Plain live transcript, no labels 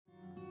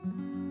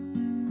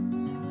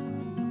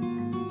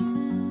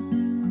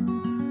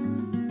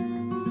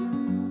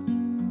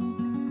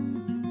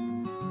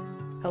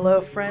Hello,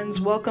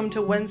 friends. Welcome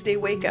to Wednesday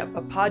Wake Up,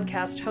 a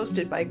podcast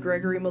hosted by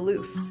Gregory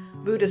Maloof,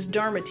 Buddhist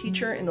Dharma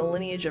teacher in the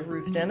lineage of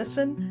Ruth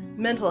Denison,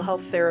 mental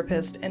health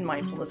therapist, and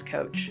mindfulness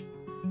coach.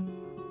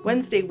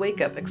 Wednesday Wake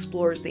Up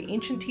explores the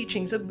ancient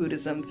teachings of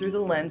Buddhism through the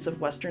lens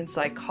of Western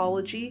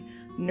psychology,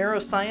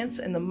 neuroscience,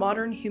 and the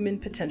modern human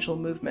potential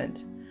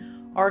movement.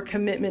 Our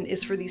commitment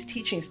is for these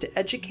teachings to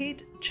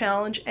educate,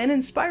 challenge, and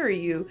inspire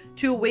you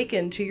to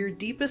awaken to your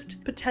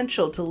deepest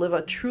potential to live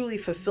a truly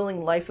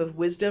fulfilling life of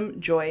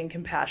wisdom, joy, and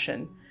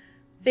compassion.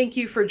 Thank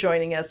you for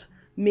joining us.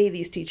 May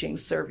these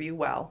teachings serve you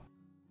well.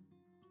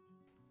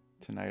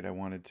 Tonight I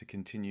wanted to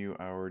continue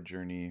our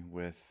journey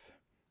with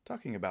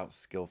talking about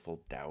skillful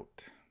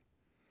doubt.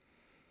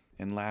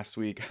 And last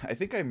week, I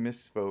think I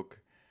misspoke.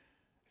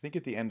 I think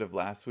at the end of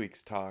last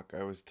week's talk,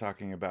 I was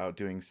talking about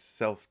doing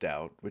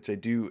self-doubt, which I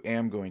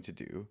am going to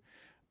do,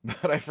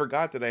 but I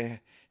forgot that I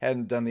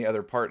hadn't done the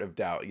other part of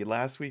doubt.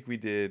 Last week we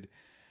did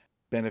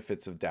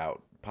benefits of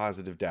doubt,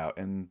 positive doubt,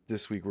 and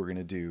this week we're going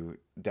to do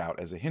doubt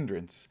as a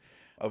hindrance,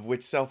 of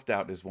which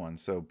self-doubt is one,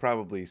 so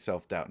probably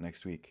self-doubt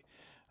next week.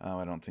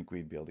 I don't think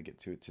we'd be able to get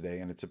to it today,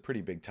 and it's a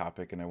pretty big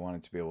topic, and I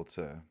wanted to be able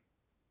to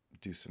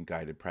do some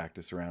guided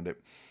practice around it,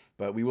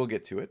 but we will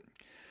get to it.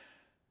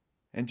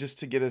 And just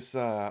to get us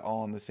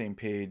all on the same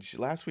page,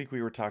 last week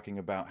we were talking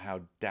about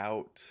how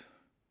doubt,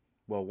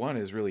 well, one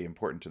is really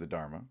important to the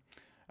Dharma,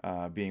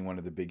 being one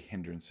of the big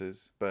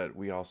hindrances, but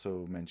we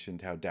also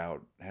mentioned how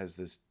doubt has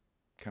this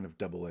kind of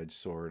double-edged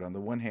sword. On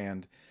the one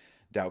hand,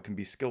 doubt can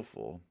be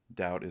skillful.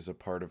 Doubt is a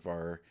part of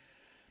our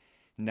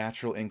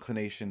natural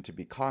inclination to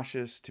be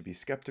cautious, to be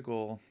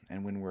skeptical,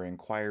 and when we're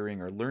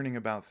inquiring or learning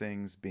about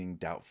things, being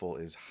doubtful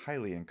is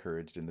highly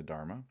encouraged in the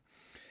Dharma.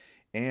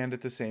 And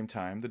at the same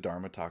time, the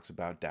Dharma talks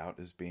about doubt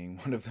as being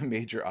one of the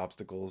major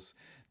obstacles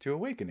to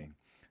awakening.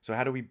 So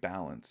how do we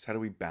balance? How do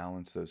we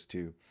balance those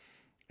two?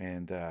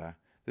 And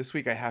this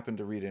week I happened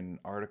to read an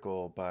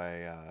article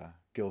by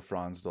Gil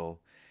Fronsdal,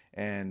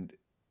 and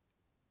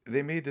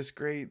they made this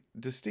great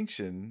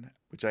distinction,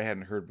 which I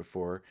hadn't heard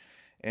before.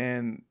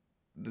 And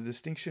the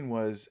distinction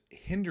was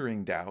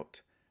hindering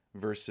doubt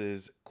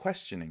versus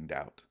questioning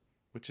doubt,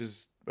 which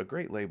is a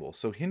great label.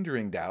 So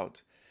hindering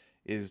doubt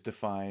is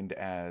defined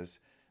as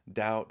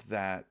doubt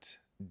that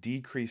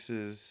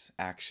decreases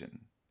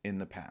action in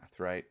the path,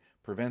 right?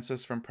 Prevents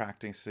us from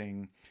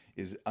practicing,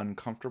 is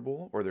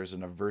uncomfortable, or there's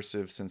an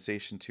aversive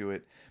sensation to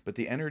it, but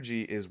the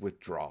energy is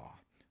withdraw.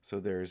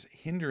 So there's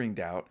hindering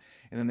doubt,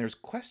 and then there's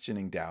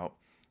questioning doubt,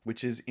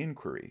 which is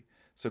inquiry.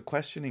 So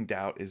questioning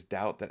doubt is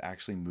doubt that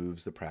actually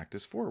moves the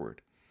practice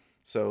forward.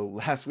 So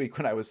last week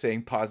when I was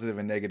saying positive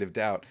and negative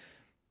doubt,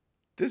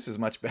 this is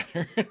much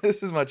better.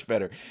 This is much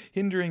better.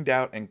 Hindering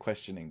doubt and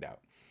questioning doubt.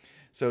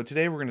 So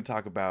today we're going to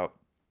talk about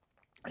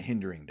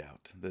hindering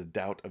doubt, the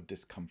doubt of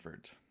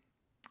discomfort.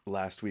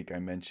 Last week I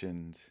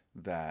mentioned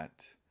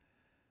that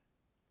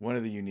one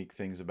of the unique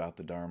things about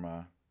the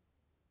Dharma,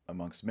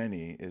 amongst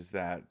many, is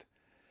that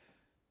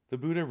the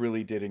Buddha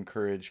really did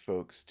encourage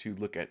folks to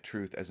look at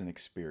truth as an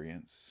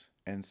experience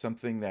and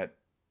something that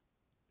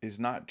is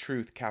not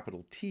truth,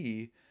 capital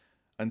T,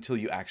 until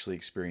you actually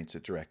experience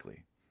it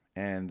directly.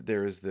 And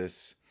there is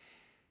this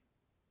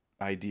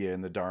idea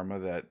in the Dharma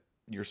that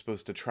you're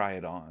supposed to try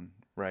it on,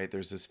 right?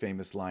 There's this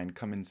famous line,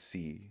 come and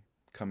see,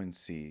 come and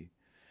see.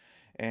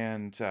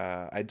 And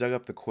I dug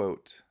up the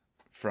quote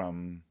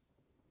from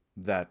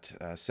that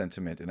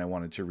sentiment, and I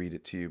wanted to read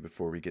it to you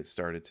before we get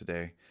started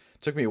today.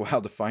 It took me a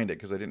while to find it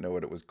because I didn't know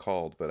what it was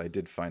called, but I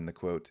did find the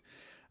quote.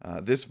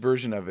 This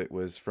version of it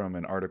was from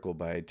an article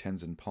by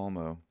Tenzin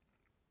Palmo,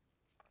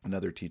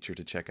 another teacher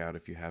to check out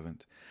if you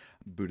haven't,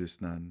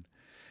 Buddhist nun.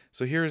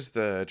 So here's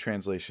the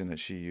translation that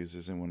she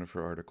uses in one of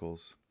her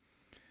articles.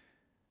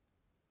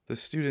 The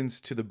students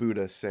to the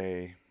Buddha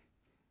say,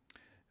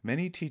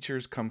 "Many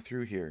teachers come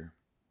through here.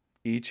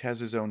 Each has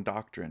his own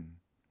doctrine.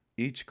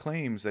 Each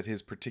claims that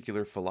his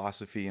particular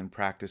philosophy and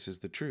practice is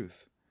the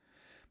truth.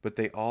 But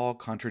they all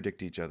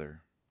contradict each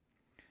other.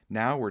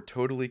 Now we're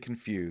totally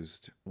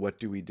confused. What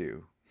do we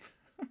do?"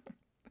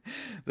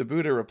 The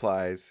Buddha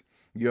replies,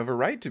 "You have a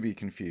right to be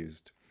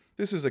confused.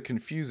 This is a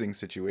confusing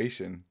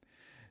situation.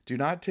 Do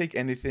not take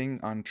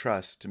anything on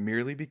trust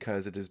merely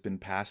because it has been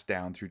passed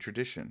down through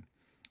tradition,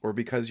 or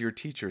because your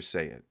teachers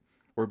say it,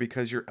 or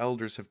because your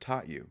elders have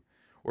taught you,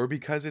 or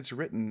because it's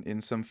written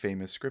in some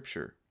famous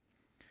scripture.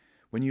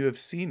 When you have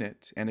seen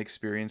it and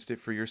experienced it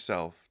for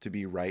yourself to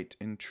be right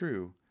and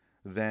true,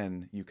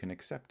 then you can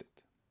accept it."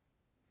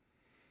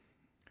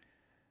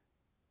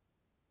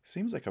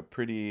 Seems like a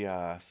pretty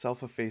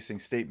self-effacing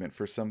statement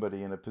for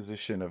somebody in a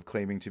position of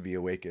claiming to be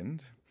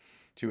awakened,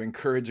 to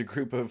encourage a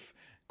group of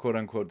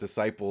quote-unquote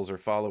disciples or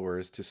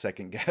followers to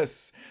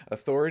second-guess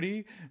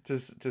authority, to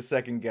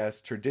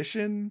second-guess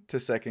tradition, to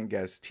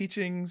second-guess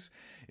teachings.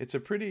 It's a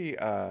pretty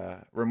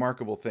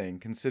remarkable thing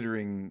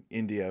considering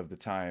India of the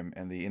time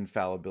and the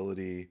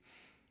infallibility,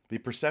 the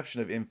perception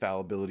of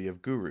infallibility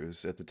of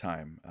gurus at the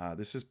time.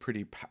 This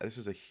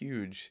is a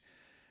huge,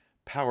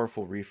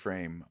 powerful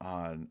reframe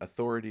on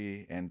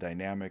authority and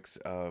dynamics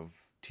of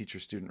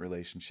teacher-student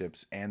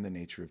relationships and the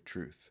nature of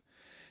truth.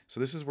 So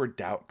this is where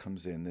doubt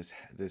comes in,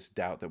 this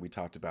doubt that we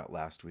talked about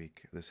last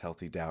week, this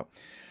healthy doubt.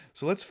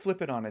 So let's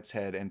flip it on its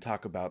head and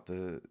talk about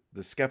the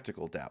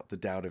skeptical doubt, the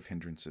doubt of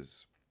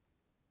hindrances.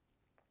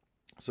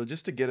 So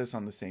just to get us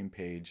on the same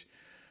page,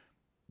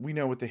 we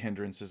know what the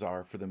hindrances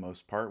are for the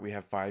most part. We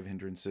have 5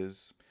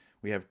 hindrances.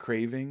 We have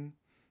craving,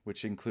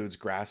 which includes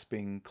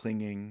grasping,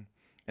 clinging,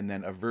 and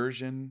then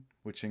aversion,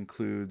 which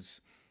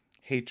includes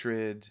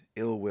hatred,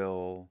 ill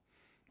will,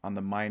 on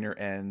the minor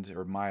end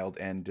or mild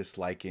end,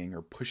 disliking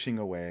or pushing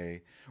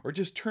away, or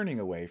just turning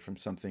away from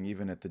something,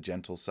 even at the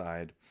gentle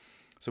side.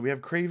 So we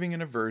have craving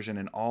and aversion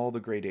and all the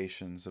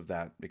gradations of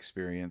that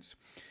experience.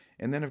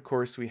 And then, of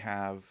course, we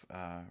have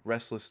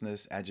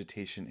restlessness,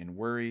 agitation, and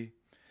worry,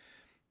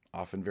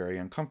 often very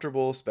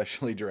uncomfortable,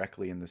 especially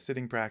directly in the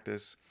sitting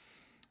practice.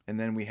 And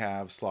then we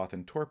have sloth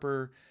and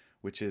torpor,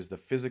 which is the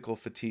physical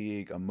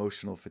fatigue,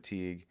 emotional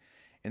fatigue.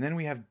 And then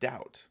we have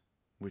doubt,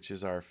 which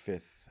is our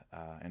 5th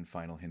and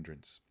final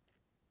hindrance.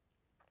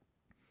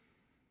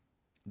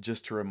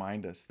 Just to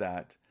remind us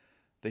that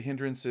the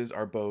hindrances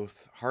are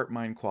both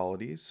heart-mind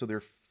qualities, so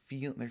they're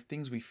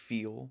things we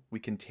feel. We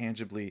can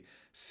tangibly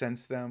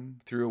sense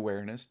them through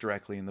awareness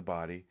directly in the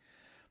body,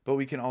 but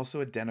we can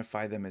also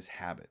identify them as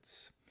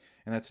habits.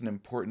 And that's an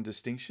important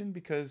distinction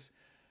because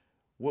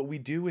what we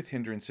do with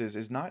hindrances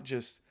is not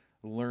just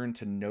learn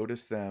to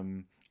notice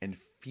them and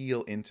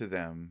feel into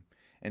them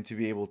and to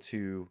be able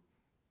to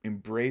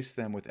embrace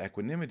them with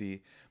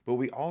equanimity, but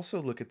we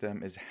also look at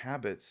them as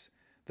habits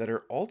that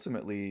are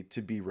ultimately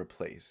to be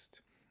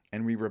replaced.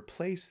 And we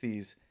replace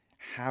these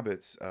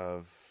habits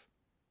of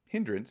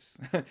hindrance,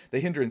 the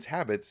hindrance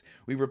habits,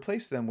 we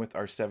replace them with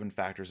our 7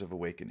 factors of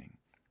awakening,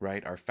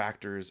 right? Our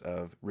factors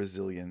of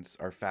resilience,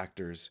 our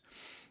factors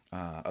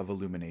of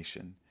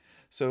illumination.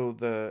 So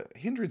the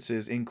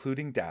hindrances,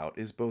 including doubt,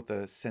 is both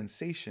a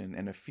sensation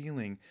and a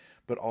feeling,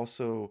 but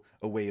also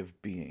a way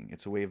of being.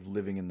 It's a way of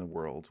living in the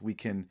world. We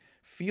can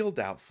feel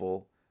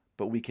doubtful,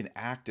 but we can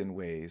act in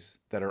ways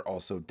that are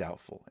also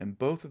doubtful. And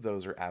both of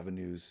those are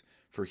avenues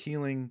for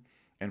healing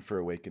and for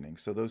awakening.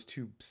 So those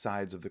 2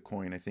 sides of the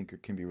coin, I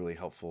think, can be really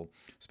helpful,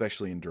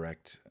 especially in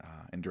direct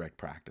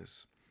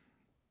practice.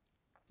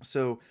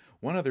 So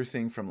one other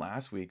thing from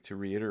last week to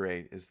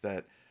reiterate is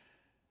that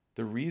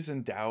the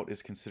reason doubt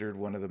is considered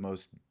one of the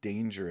most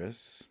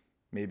dangerous,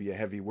 maybe a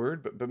heavy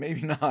word, but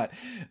maybe not,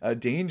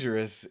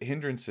 dangerous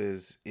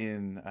hindrances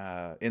in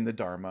the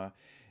Dharma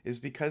is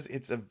because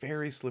it's a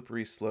very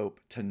slippery slope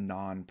to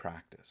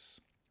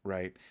non-practice,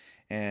 right?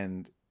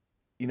 And,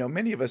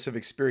 many of us have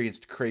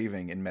experienced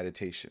craving in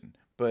meditation,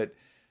 but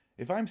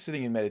if I'm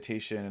sitting in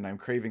meditation and I'm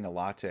craving a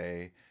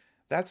latte,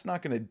 that's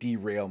not going to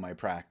derail my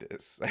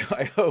practice.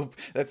 I hope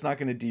that's not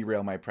going to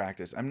derail my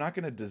practice. I'm not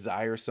going to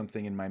desire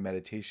something in my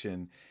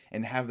meditation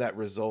and have that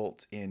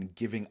result in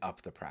giving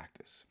up the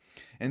practice.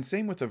 And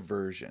same with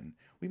aversion.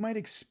 We might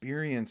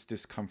experience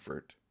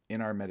discomfort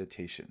in our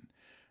meditation,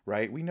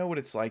 right? We know what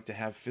it's like to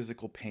have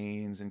physical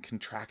pains and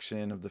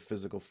contraction of the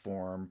physical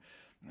form,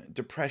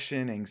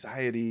 depression,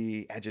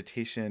 anxiety,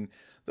 agitation.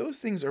 Those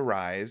things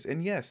arise,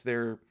 and yes,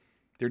 they're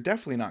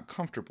definitely not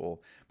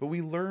comfortable, but we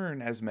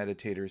learn as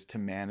meditators to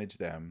manage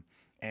them.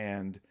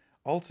 And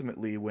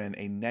ultimately, when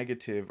a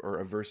negative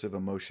or aversive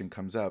emotion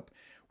comes up,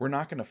 we're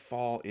not going to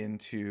fall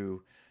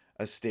into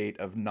a state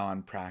of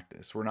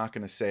non-practice. We're not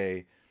going to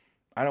say,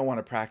 I don't want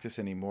to practice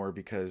anymore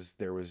because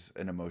there was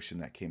an emotion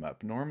that came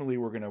up. Normally,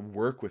 we're going to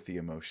work with the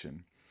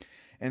emotion.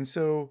 And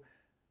so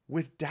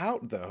with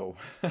doubt, though,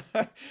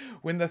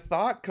 when the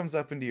thought comes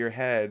up into your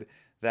head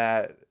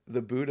that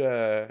the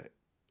Buddha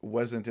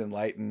wasn't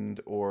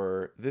enlightened,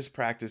 or this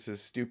practice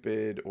is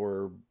stupid,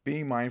 or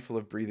being mindful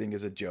of breathing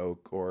is a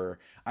joke, or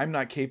I'm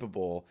not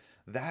capable,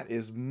 that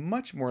is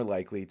much more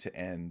likely to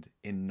end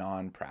in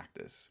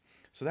non-practice.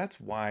 So that's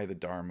why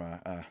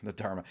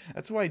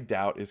that's why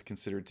doubt is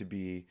considered to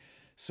be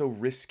so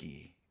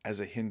risky as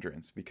a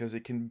hindrance, because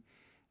it can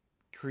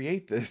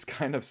create this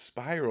kind of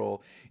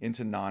spiral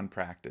into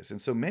non-practice.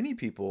 And so many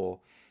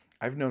people,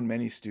 I've known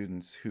many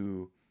students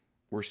who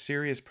were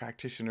serious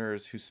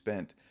practitioners who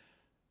spent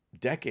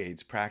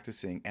decades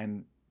practicing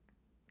and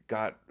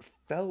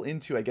fell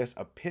into, I guess,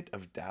 a pit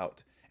of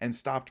doubt and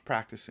stopped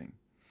practicing,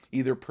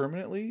 either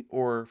permanently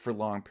or for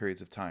long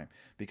periods of time,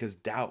 because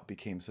doubt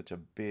became such a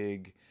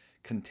big,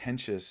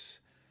 contentious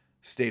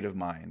state of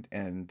mind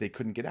and they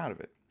couldn't get out of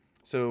it.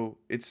 So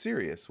it's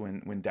serious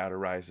when doubt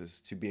arises,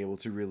 to be able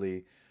to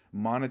really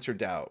monitor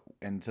doubt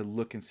and to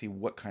look and see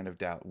what kind of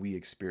doubt we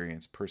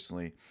experience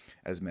personally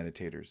as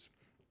meditators.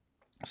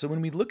 So when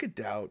we look at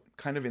doubt,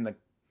 kind of in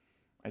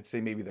I'd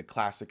say maybe the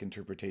classic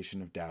interpretation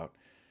of doubt,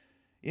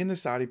 in the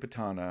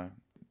Satipatthana,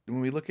 when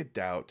we look at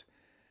doubt,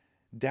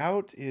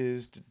 doubt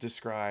is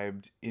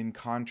described in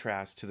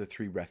contrast to the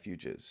 3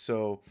 refuges.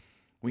 So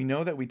we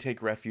know that we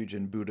take refuge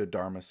in Buddha,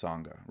 Dharma,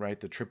 Sangha, right?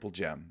 The triple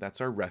gem. That's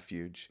our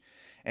refuge.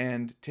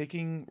 And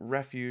taking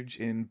refuge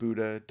in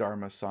Buddha,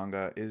 Dharma,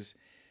 Sangha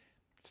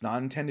it's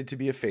not intended to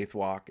be a faith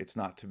walk. It's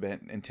not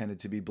intended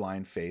to be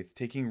blind faith.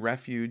 Taking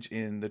refuge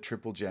in the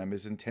triple gem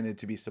is intended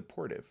to be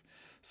supportive,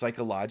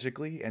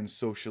 psychologically and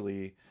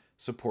socially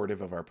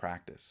supportive of our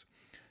practice.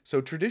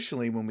 So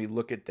traditionally, when we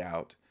look at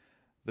doubt,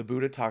 the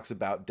Buddha talks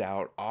about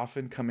doubt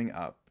often coming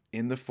up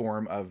in the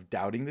form of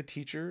doubting the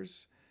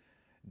teachers,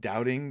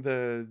 doubting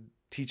the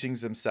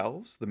teachings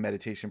themselves, the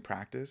meditation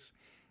practice,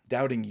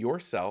 doubting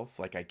yourself,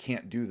 like I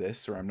can't do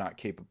this or I'm not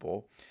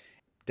capable,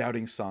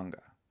 doubting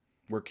Sangha,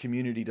 where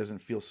community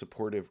doesn't feel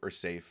supportive or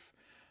safe.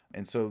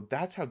 And so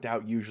that's how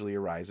doubt usually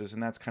arises,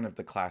 and that's kind of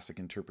the classic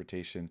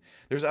interpretation.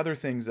 There's other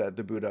things that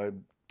the Buddha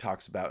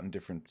talks about in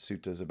different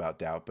suttas about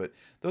doubt, but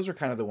those are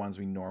kind of the ones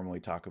we normally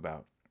talk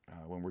about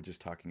when we're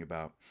just talking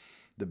about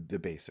the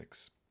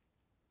basics.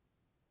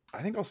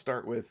 I think let's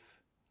start with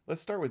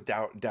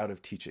doubt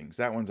of teachings.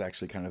 That one's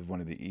actually kind of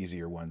one of the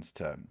easier ones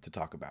to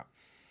talk about.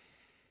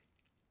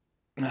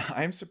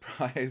 I'm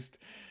surprised.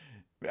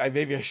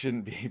 Maybe I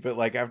shouldn't be, but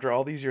like after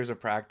all these years of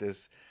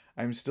practice,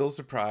 I'm still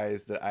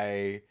surprised that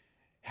I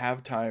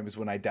have times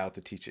when I doubt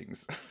the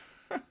teachings.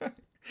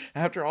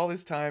 After all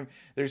this time,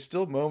 there's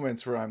still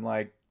moments where I'm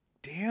like,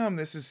 damn,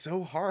 this is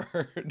so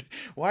hard.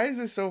 Why is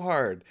this so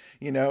hard?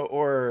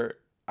 Or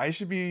I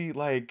should be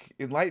like,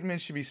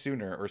 enlightenment should be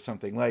sooner or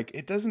something. Like,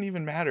 it doesn't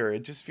even matter.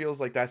 It just feels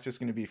like that's just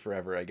going to be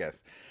forever, I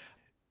guess.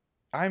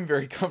 I'm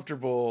very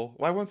comfortable.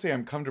 Well, I won't say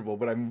I'm comfortable,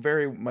 but I'm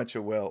very much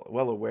well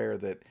aware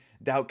that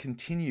doubt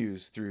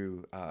continues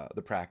through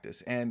the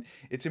practice. And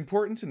it's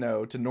important to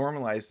know, to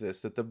normalize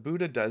this, that the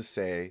Buddha does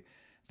say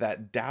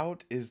that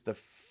doubt is the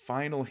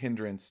final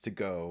hindrance to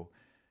go,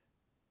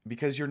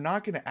 because you're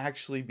not going to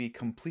actually be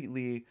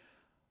completely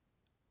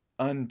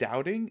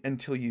undoubting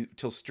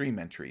till stream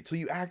entry, till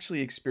you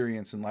actually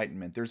experience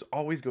enlightenment. There's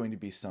always going to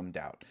be some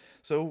doubt.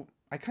 So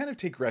I kind of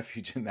take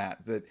refuge in that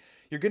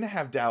you're going to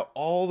have doubt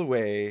all the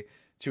way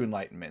to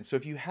enlightenment. So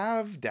if you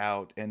have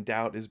doubt and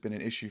doubt has been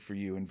an issue for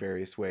you in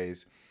various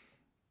ways,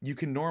 you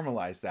can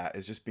normalize that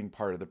as just being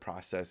part of the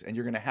process, and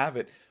you're going to have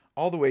it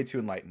all the way to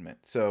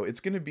enlightenment. So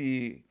it's going to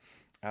be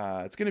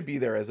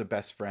there as a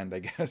best friend, I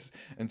guess,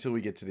 until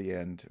we get to the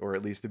end, or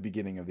at least the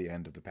beginning of the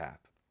end of the path.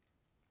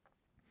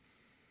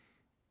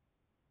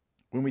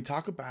 When we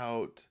talk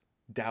about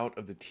doubt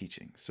of the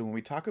teaching, so when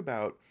we talk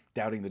about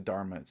doubting the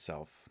Dharma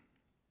itself,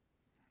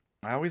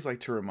 I always like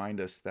to remind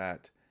us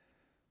that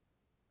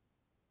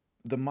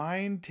the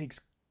mind takes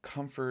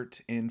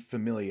comfort in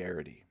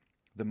familiarity.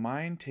 The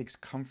mind takes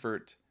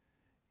comfort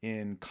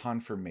in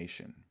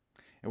confirmation.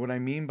 And what I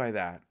mean by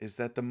that is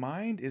that the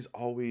mind is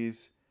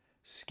always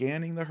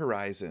scanning the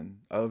horizon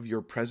of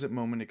your present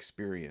moment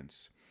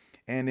experience,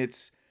 and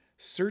it's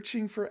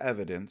searching for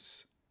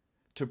evidence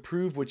to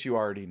prove what you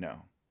already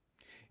know.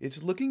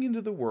 It's looking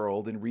into the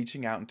world and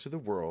reaching out into the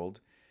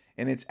world,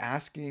 and it's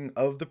asking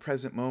of the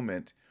present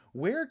moment,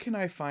 where can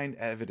I find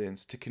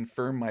evidence to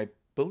confirm my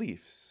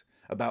beliefs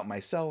about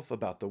myself,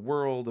 about the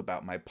world,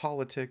 about my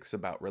politics,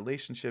 about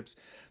relationships?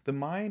 The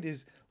mind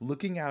is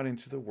looking out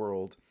into the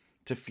world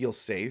to feel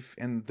safe,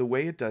 and the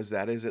way it does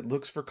that is it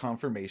looks for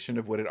confirmation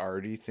of what it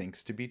already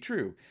thinks to be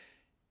true,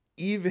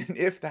 even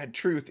if that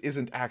truth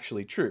isn't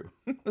actually true.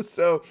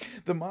 So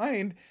the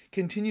mind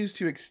continues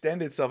to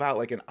extend itself out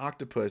like an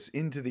octopus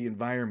into the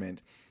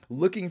environment,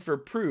 looking for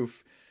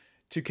proof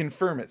to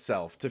confirm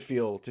itself, to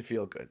feel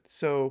good.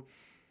 So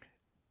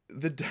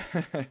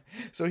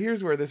so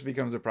here's where this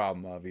becomes a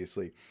problem,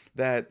 obviously,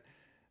 that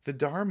the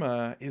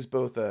Dharma is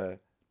both a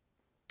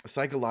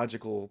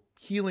psychological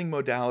healing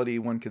modality,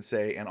 one could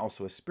say, and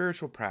also a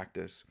spiritual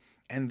practice,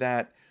 and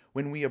that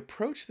when we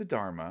approach the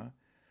Dharma,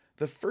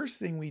 the first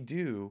thing we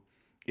do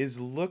is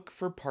look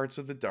for parts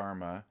of the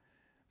Dharma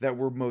that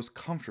we're most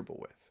comfortable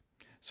with.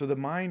 So the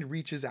mind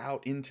reaches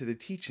out into the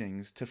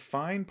teachings to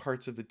find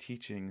parts of the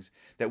teachings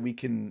that we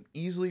can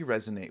easily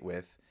resonate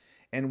with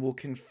and will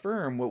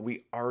confirm what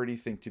we already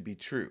think to be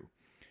true.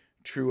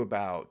 True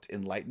about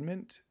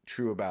enlightenment,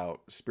 true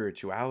about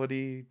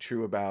spirituality,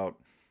 true about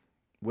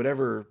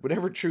whatever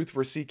truth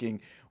we're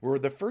seeking. Where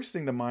the first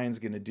thing the mind's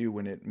going to do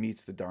when it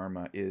meets the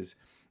Dharma is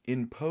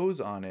impose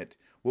on it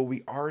what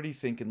we already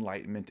think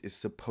enlightenment is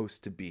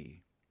supposed to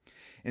be.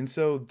 And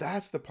so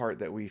that's the part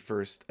that we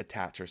first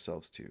attach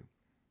ourselves to.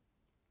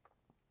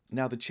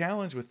 Now, the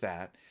challenge with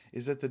that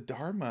is that the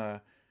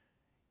Dharma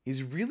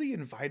is really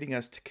inviting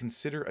us to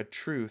consider a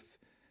truth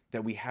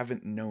that we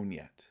haven't known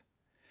yet,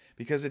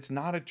 because it's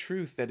not a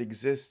truth that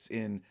exists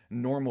in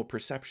normal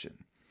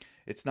perception.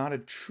 It's not a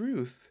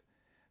truth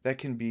that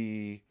can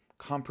be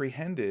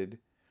comprehended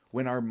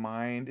when our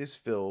mind is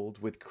filled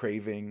with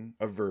craving,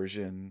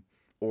 aversion,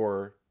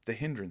 or the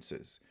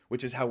hindrances,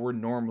 which is how we're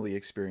normally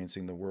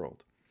experiencing the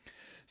world.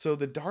 So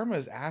the Dharma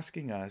is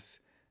asking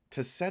us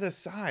to set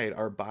aside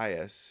our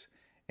bias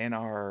and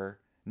our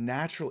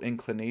natural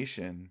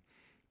inclination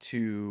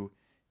to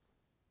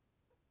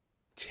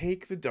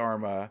take the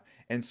Dharma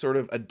and sort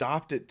of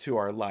adopt it to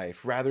our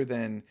life rather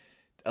than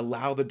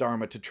allow the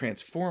Dharma to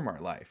transform our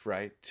life,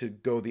 right? To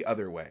go the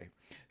other way.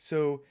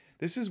 So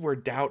this is where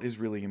doubt is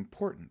really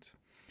important,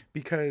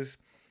 because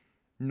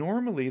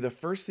normally the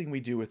first thing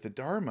we do with the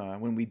Dharma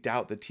when we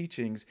doubt the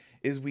teachings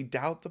is we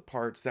doubt the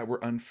parts that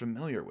we're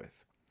unfamiliar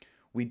with.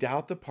 We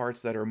doubt the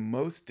parts that are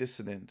most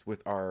dissonant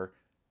with our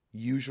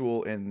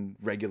usual and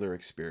regular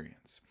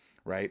experience.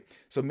 right?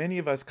 So many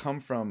of us come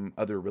from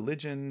other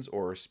religions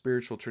or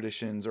spiritual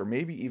traditions, or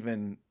maybe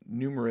even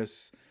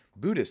numerous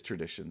Buddhist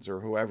traditions,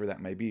 or whoever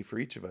that may be for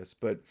each of us.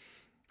 But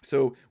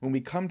so when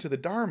we come to the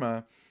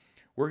Dharma,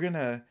 we're going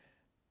to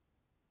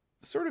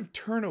sort of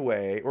turn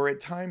away, or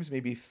at times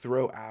maybe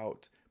throw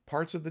out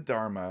parts of the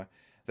Dharma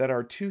that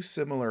are too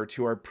similar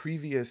to our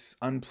previous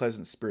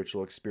unpleasant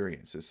spiritual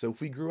experiences. So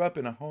if we grew up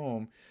in a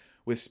home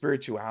with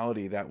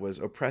spirituality that was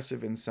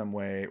oppressive in some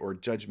way, or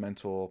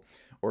judgmental,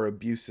 or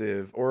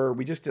abusive, or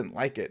we just didn't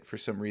like it for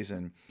some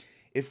reason,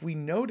 if we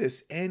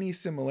notice any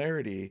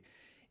similarity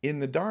in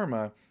the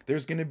Dharma,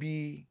 there's going to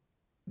be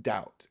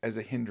doubt as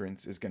a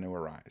hindrance is going to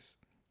arise.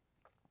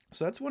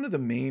 So that's one of the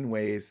main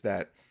ways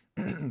that,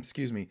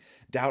 excuse me,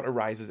 doubt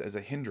arises as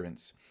a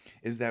hindrance,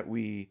 is that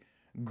we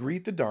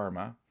greet the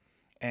Dharma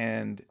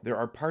and there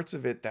are parts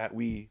of it that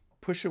we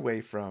push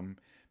away from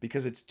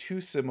because it's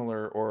too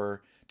similar,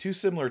 or too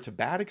similar to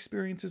bad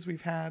experiences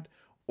we've had,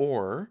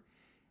 or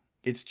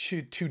it's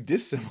too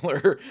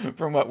dissimilar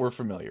from what we're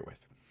familiar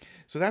with.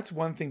 So that's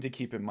one thing to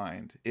keep in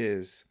mind,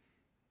 is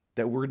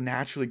that we're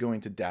naturally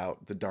going to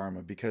doubt the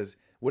Dharma because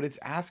what it's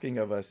asking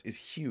of us is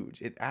huge.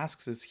 It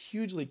asks this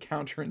hugely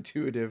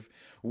counterintuitive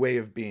way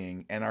of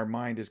being, and our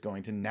mind is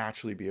going to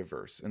naturally be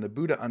averse. And the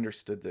Buddha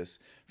understood this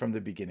from the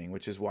beginning,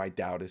 which is why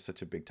doubt is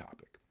such a big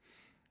topic.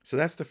 So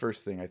that's the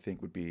first thing I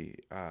think would be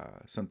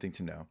something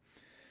to know.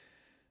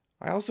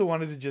 I also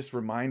wanted to just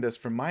remind us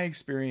from my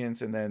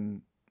experience, and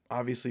then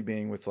obviously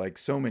being with like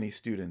so many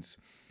students,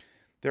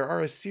 there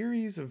are a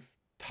series of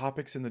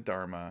topics in the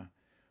Dharma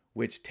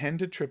which tend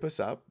to trip us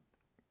up,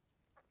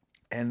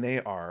 and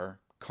they are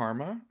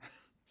karma,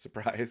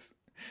 surprise,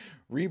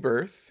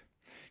 rebirth,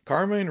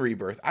 karma and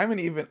rebirth. I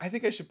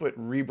think I should put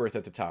rebirth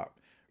at the top.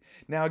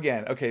 Now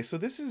again, okay, so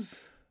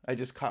I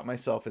just caught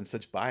myself in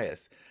such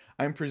bias.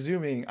 I'm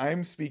presuming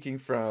I'm speaking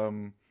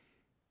from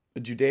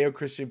a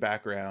Judeo-Christian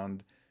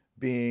background,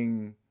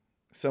 being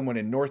someone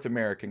in North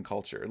American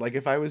culture. Like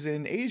if I was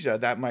in Asia,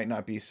 that might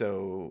not be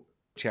so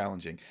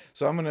challenging.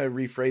 So I'm going to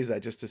rephrase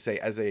that just to say,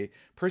 as a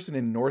person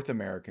in North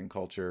American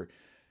culture,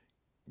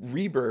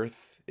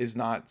 rebirth is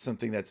not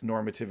something that's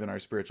normative in our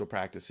spiritual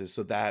practices.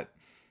 So that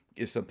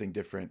is something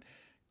different.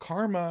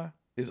 Karma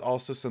is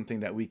also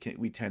something that we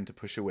tend to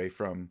push away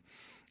from.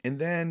 And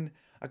then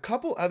a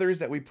couple others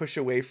that we push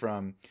away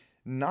from,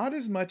 not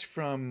as much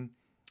from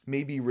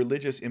maybe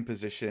religious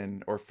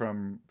imposition or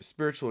from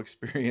spiritual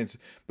experience,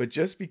 but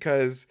just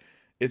because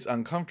it's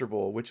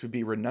uncomfortable, which would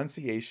be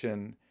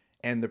renunciation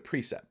and the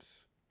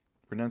precepts.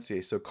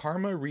 Renunciation. So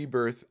karma,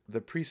 rebirth, the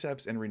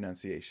precepts, and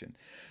renunciation.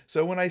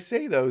 So when I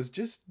say those,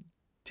 just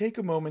take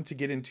a moment to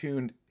get in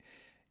tune.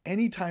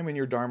 Anytime in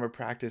your Dharma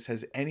practice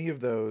has any of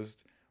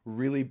those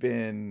really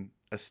been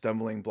a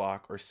stumbling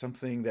block, or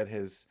something that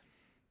has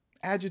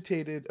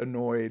agitated,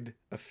 annoyed,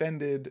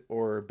 offended,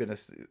 or been a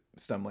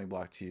stumbling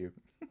block to you?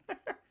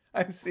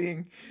 I'm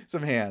seeing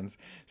some hands.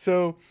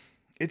 So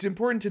it's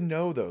important to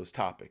know those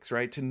topics,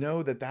 right? To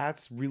know that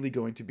that's really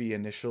going to be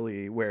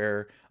initially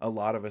where a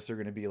lot of us are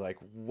going to be like,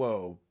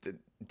 whoa, the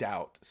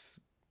doubt,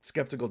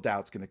 skeptical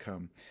doubt's going to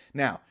come.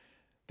 Now,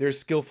 there's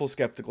skillful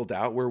skeptical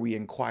doubt where we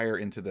inquire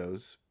into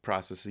those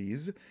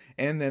processes.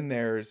 And then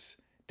there's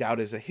doubt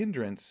as a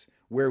hindrance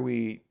where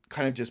we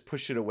kind of just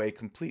push it away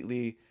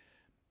completely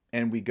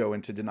and we go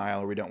into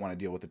denial, or we don't want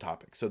to deal with the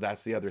topic. So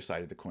that's the other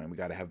side of the coin. We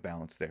got to have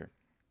balance there.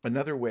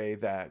 Another way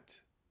that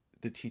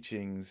the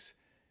teachings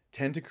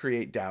tend to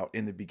create doubt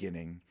in the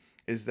beginning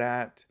is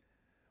that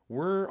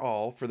we're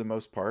all, for the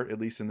most part, at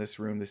least in this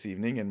room this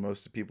evening, and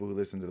most of the people who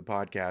listen to the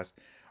podcast,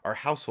 are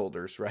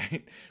householders,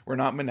 right? We're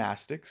not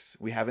monastics.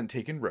 We haven't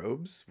taken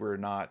robes. We're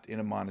not in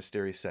a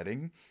monastery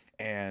setting.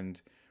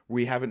 And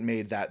we haven't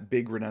made that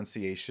big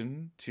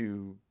renunciation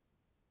to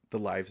the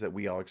lives that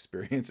we all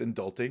experience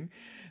adulting.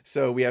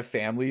 So we have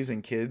families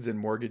and kids and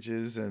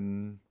mortgages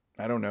and,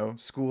 I don't know,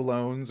 school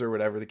loans or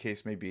whatever the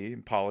case may be,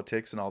 and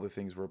politics and all the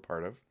things we're a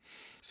part of.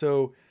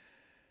 So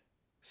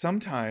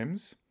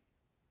sometimes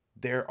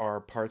there are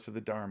parts of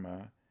the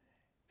Dharma,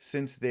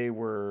 since they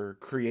were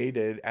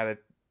created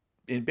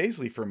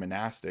basically for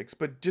monastics,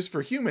 but just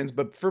for humans,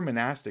 but for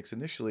monastics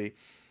initially,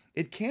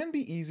 it can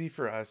be easy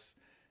for us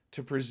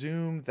to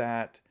presume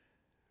that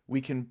we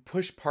can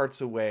push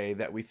parts away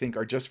that we think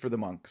are just for the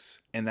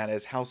monks, and that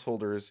as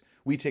householders,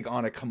 we take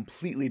on a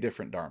completely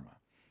different Dharma,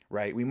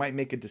 right? We might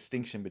make a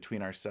distinction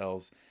between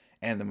ourselves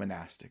and the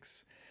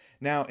monastics.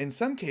 Now, in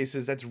some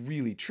cases, that's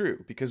really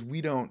true because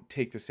we don't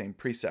take the same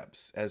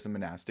precepts as the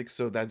monastics,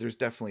 so that there's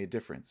definitely a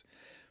difference.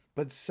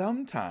 But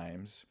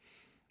sometimes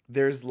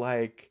there's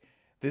like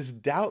this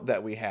doubt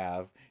that we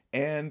have,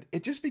 and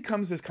it just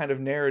becomes this kind of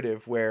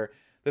narrative where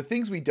the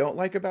things we don't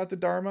like about the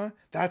Dharma,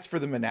 that's for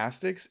the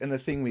monastics, and the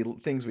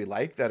things we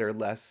like that are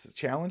less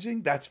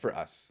challenging, that's for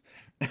us.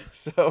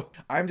 So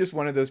I'm just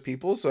one of those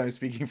people, so I'm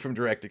speaking from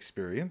direct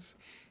experience.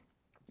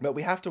 But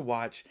we have to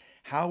watch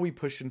how we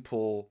push and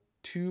pull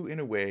to and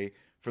away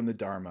from the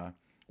Dharma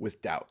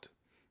with doubt,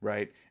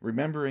 right?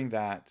 Remembering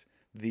that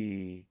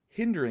the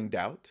hindering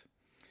doubt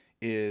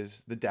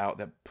is the doubt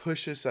that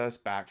pushes us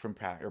back from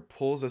practice or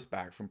pulls us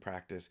back from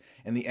practice.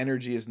 And the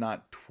energy is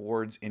not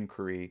towards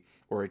inquiry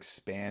or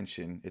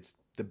expansion. It's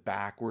the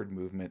backward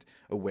movement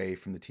away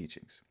from the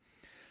teachings.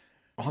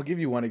 I'll give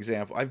you one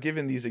example. I've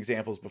given these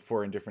examples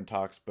before in different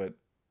talks, but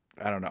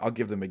I don't know. I'll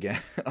give them again.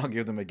 I'll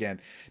give them again.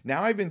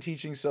 Now I've been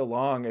teaching so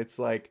long, it's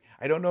like,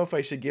 I don't know if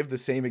I should give the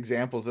same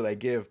examples that I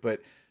give,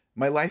 but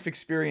my life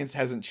experience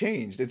hasn't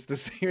changed. It's the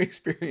same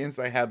experience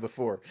I had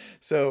before.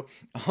 So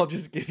I'll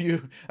just give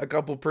you a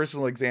couple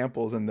personal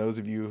examples. And those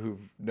of you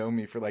who've known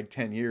me for like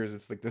 10 years,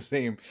 it's like the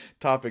same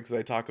topics that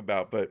I talk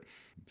about. But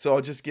so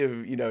I'll just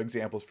give,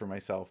 examples for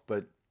myself.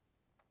 But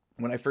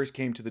when I first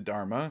came to the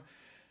Dharma,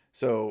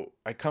 so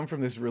I come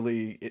from this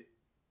really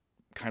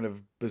kind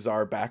of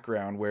bizarre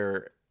background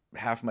where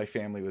half my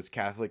family was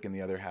Catholic and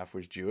the other half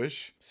was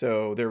Jewish.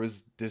 So there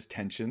was this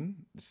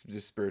tension,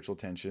 this spiritual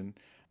tension.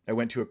 I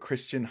went to a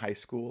Christian high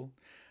school,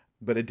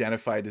 but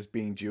identified as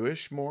being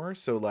Jewish more.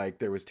 So like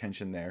there was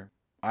tension there.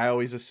 I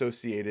always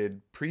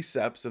associated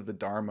precepts of the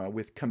Dharma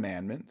with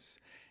commandments.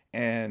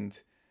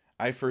 And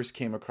I first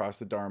came across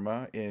the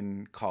Dharma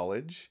in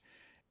college.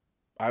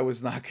 I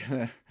was not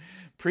going to,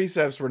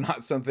 precepts were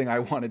not something I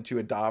wanted to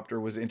adopt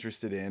or was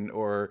interested in,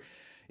 or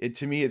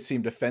to me, it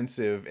seemed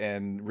offensive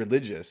and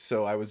religious.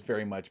 So I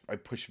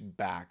pushed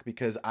back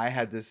because I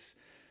had this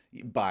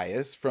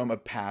bias from a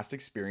past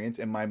experience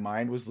and my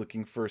mind was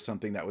looking for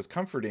something that was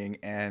comforting,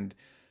 and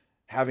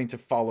having to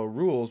follow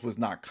rules was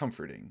not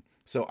comforting.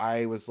 So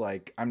I was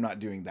like, I'm not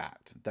doing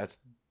that.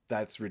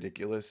 That's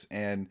ridiculous.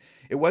 And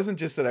it wasn't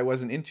just that I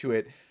wasn't into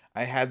it.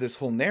 I had this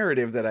whole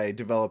narrative that I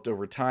developed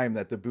over time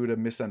that the Buddha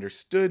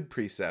misunderstood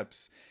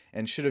precepts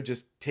and should have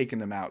just taken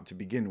them out to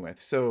begin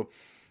with. So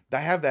I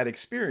have that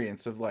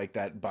experience of like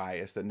that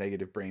bias, that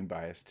negative brain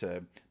bias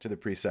to the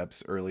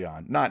precepts early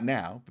on. Not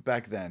now, but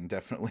back then,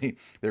 definitely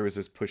there was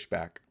this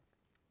pushback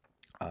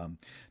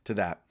to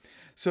that.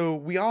 So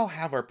we all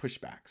have our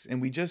pushbacks,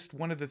 and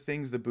one of the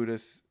things the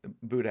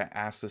Buddha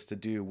asks us to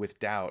do with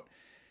doubt,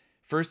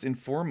 first and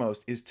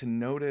foremost, is to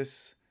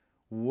notice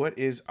what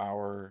is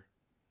our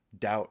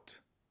doubt,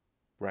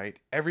 right?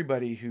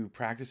 Everybody who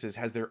practices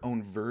has their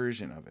own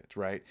version of it,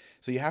 right?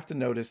 So you have to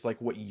notice like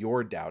what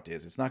your doubt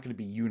is. It's not going to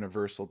be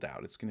universal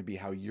doubt. It's going to be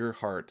how your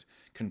heart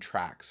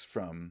contracts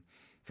from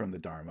the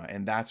Dharma.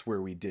 And that's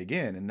where we dig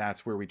in. And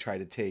that's where we try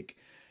to take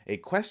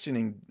a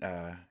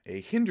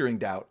hindering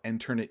doubt and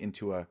turn it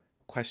into a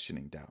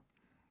questioning doubt.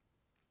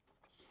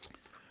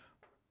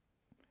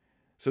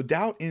 So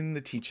doubt in the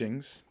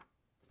teachings,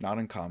 not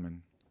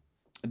uncommon.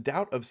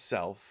 Doubt of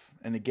self,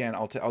 and again,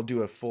 I'll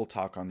do a full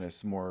talk on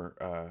this more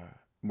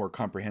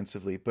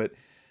comprehensively, but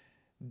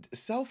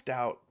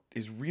self-doubt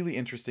is really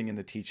interesting in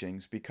the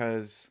teachings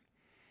because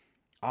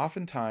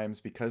oftentimes,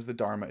 because the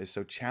Dharma is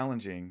so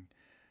challenging,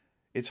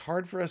 it's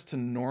hard for us to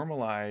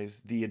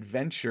normalize the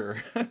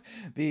adventure,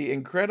 the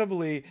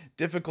incredibly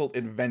difficult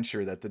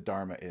adventure that the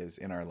Dharma is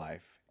in our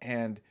life.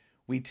 And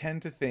we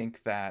tend to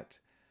think that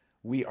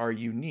we are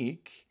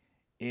unique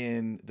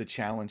in the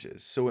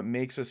challenges. So it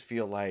makes us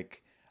feel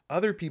like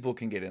other people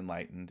can get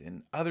enlightened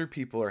and other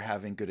people are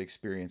having good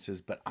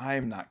experiences, but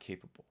I'm not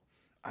capable.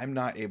 I'm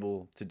not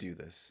able to do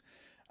this.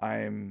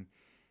 And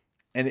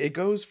it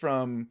goes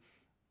from,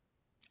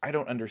 I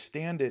don't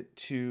understand it,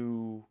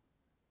 to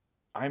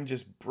I'm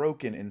just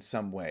broken in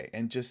some way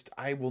and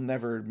I will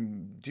never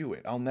do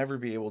it. I'll never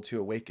be able to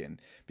awaken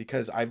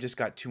because I've just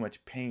got too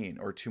much pain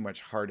or too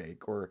much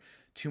heartache or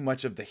too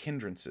much of the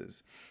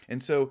hindrances.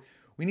 And so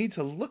we need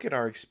to look at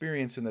our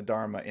experience in the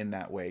Dharma in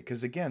that way,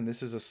 because again,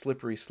 this is a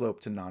slippery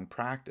slope to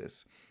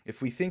non-practice. If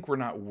we think we're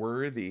not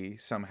worthy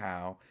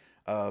somehow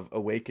of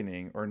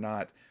awakening or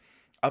not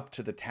up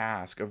to the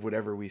task of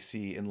whatever we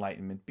see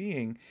enlightenment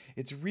being,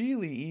 it's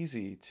really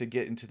easy to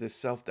get into this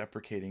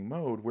self-deprecating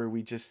mode where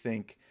we just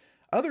think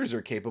others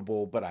are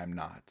capable, but I'm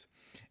not.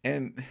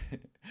 And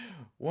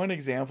one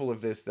example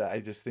of this that I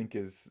just think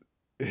is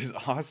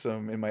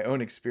awesome in my own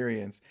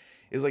experience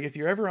is like if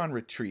you're ever on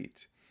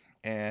retreat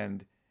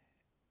and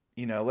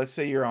let's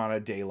say you're on a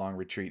day-long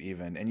retreat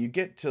even, and you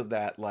get to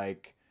that,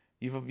 like,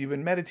 you've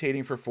been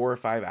meditating for 4 or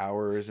 5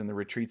 hours and the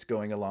retreat's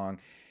going along,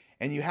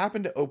 and you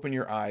happen to open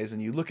your eyes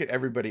and you look at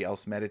everybody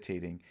else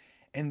meditating,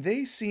 and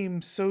they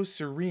seem so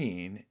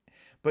serene,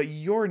 but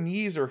your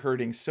knees are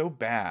hurting so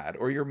bad,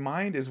 or your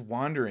mind is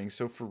wandering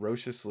so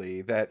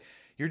ferociously that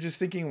you're just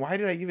thinking, why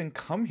did I even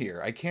come here?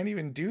 I can't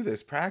even do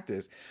this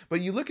practice.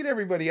 But you look at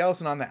everybody else,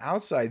 and on the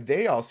outside,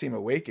 they all seem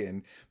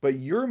awakened, but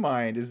your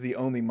mind is the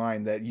only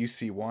mind that you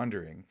see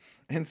wandering.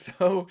 And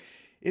so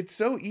it's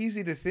so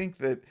easy to think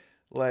that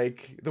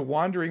like the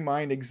wandering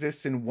mind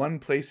exists in one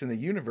place in the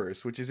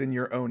universe, which is in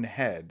your own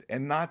head,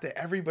 and not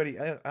that everybody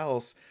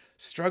else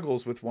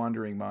struggles with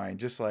wandering mind,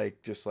 just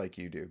like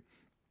you do.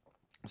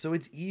 So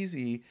it's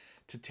easy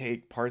to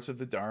take parts of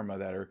the Dharma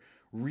that are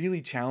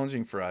really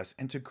challenging for us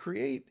and to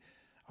create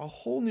a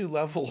whole new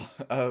level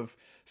of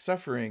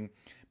suffering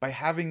by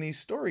having these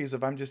stories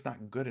of I'm just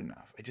not good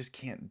enough. I just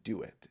can't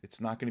do it.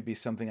 It's not going to be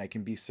something I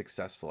can be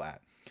successful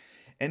at.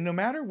 And no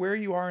matter where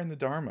you are in the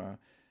Dharma,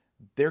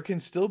 there can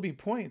still be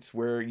points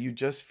where you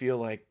just feel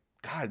like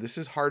God, this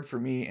is hard for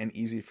me and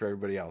easy for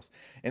everybody else.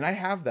 And I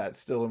have that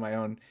still in my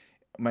own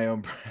my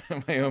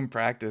own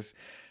practice.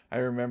 I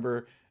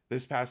remember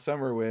this past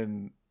summer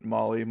when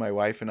Molly, my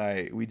wife,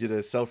 and we did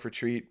a self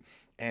retreat,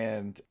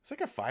 and it's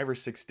like a 5 or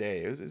 6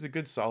 day. It was a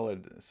good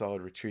solid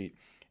retreat.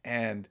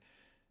 And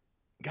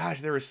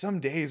gosh, there were some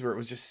days where it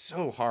was just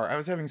so hard. I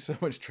was having so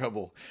much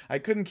trouble. I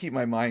couldn't keep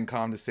my mind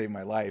calm to save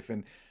my life.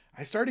 And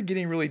I started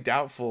getting really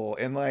doubtful,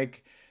 and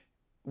like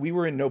we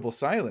were in noble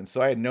silence,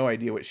 so I had no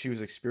idea what she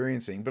was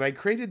experiencing. But I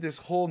created this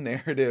whole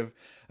narrative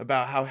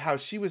about how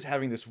she was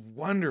having this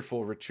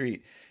wonderful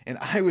retreat. And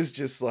I was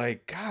just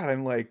like, God,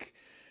 I'm like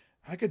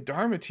a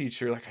Dharma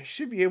teacher. Like I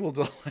should be able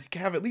to like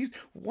have at least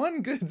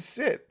one good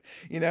sit,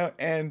 you know?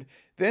 And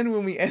then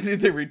when we ended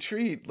the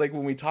retreat, like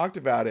when we talked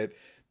about it,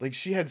 like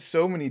she had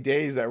so many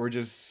days that were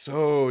just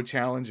so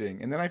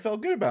challenging. And then I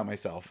felt good about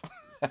myself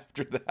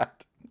after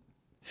that.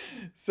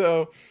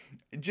 So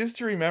just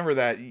to remember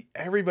that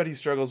everybody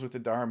struggles with the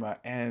Dharma.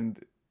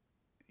 And,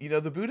 you know,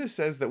 the Buddha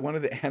says that one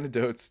of the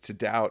antidotes to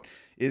doubt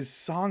is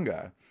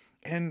Sangha.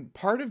 And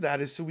part of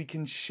that is so we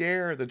can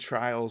share the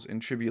trials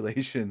and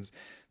tribulations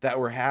that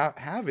we're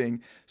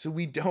having, so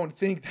we don't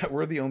think that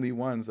we're the only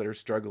ones that are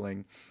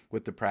struggling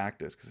with the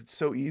practice. Because it's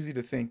so easy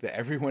to think that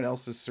everyone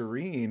else is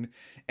serene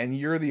and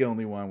you're the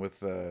only one with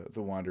the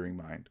wandering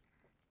mind.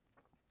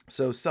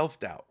 So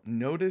self-doubt.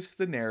 Notice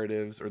the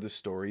narratives or the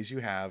stories you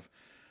have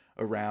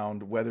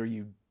around whether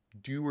you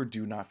do or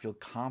do not feel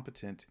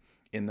competent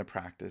in the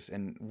practice.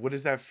 And what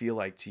does that feel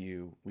like to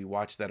you? We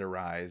watch that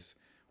arise.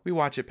 We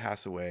watch it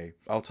pass away.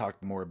 I'll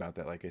talk more about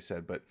that, like I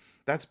said, but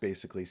that's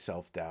basically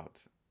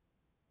self-doubt.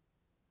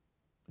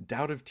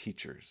 Doubt of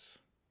teachers.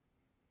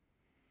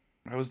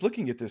 I was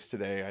looking at this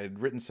today. I had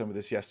written some of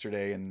this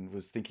yesterday and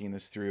was thinking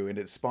this through, and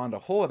it spawned a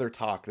whole other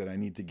talk that I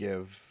need to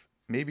give.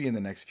 Maybe in the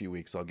next few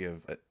weeks I'll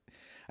give.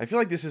 I feel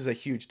like this is a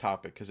huge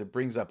topic because it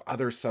brings up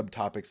other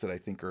subtopics that I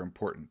think are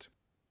important.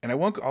 And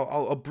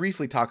I'll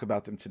briefly talk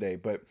about them today,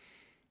 but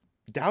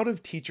doubt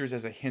of teachers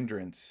as a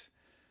hindrance.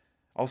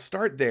 I'll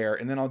start there,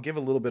 and then I'll give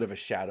a little bit of a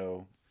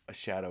shadow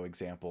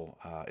example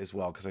as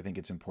well, because I think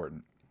it's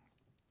important.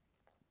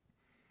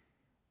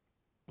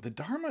 The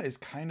Dharma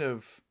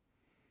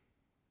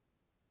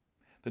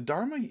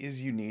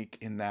is unique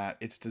in that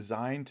it's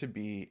designed to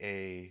be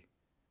a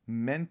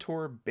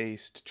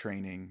mentor-based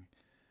training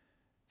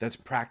that's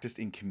practiced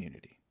in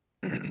community.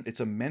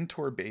 It's a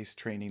mentor-based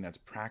training that's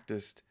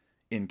practiced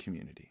in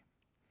community.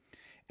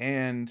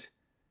 And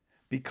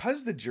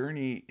because the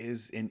journey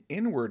is an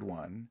inward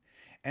one,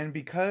 and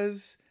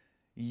because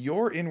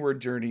your inward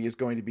journey is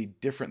going to be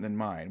different than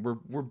mine,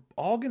 we're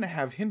all going to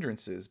have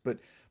hindrances, but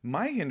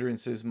my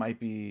hindrances might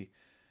be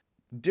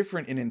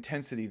different in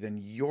intensity than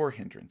your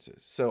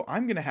hindrances. So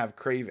I'm going to have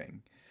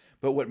craving,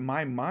 but what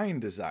my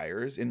mind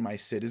desires in my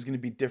sit is going to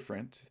be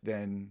different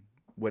than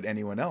what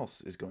anyone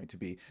else is going to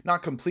be.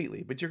 Not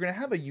completely, but you're going to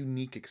have a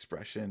unique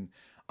expression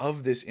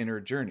of this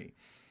inner journey.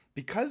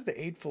 Because the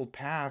Eightfold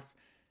Path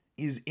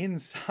is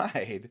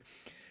inside,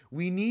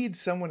 we need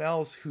someone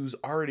else who's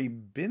already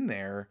been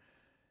there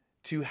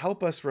to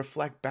help us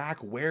reflect back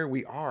where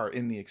we are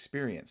in the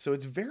experience. So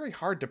it's very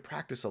hard to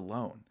practice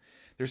alone.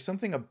 There's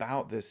something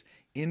about this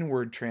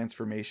inward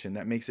transformation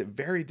that makes it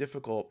very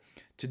difficult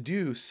to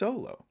do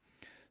solo.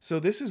 So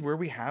this is where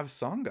we have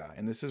Sangha,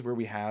 and this is where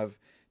we have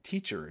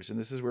teachers, and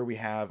this is where we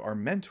have our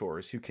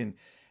mentors who can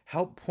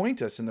help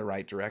point us in the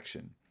right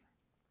direction.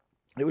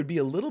 It would be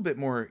a little bit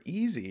more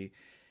easy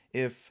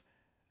if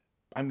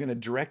I'm going to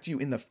direct you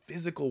in the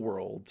physical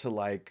world to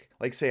like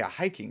say a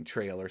hiking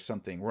trail or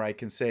something, where I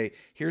can say,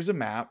 here's a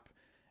map.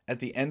 At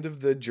the end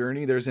of the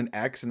journey, there's an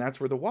X, and that's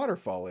where the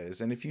waterfall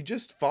is. And if you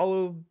just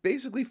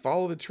basically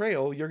follow the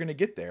trail, you're going to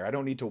get there. I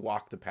don't need to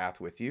walk the path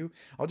with you.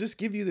 I'll just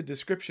give you the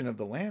description of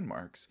the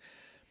landmarks.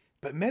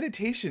 But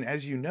meditation,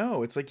 as you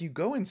know, it's like you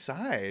go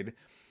inside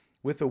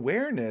with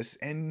awareness,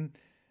 and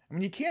I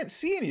mean, you can't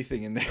see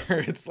anything in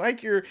there. It's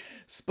like you're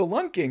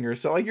spelunking or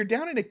so, like you're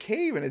down in a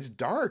cave and it's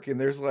dark and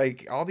there's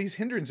like all these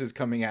hindrances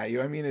coming at you.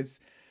 I mean, it's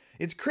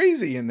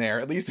crazy in there,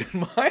 at least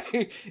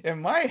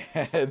in my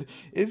head.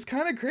 It's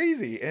kind of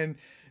crazy. And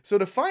so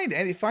to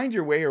find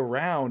your way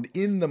around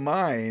in the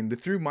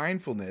mind through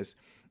mindfulness,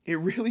 it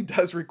really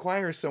does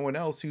require someone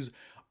else who's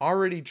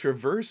already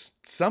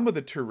traversed some of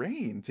the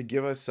terrain to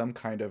give us some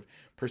kind of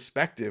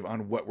perspective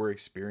on what we're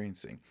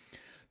experiencing.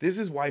 This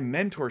is why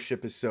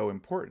mentorship is so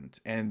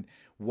important and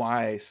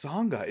why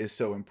Sangha is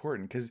so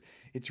important, because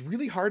it's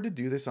really hard to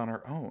do this on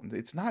our own.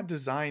 It's not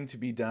designed to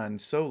be done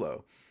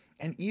solo.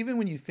 And even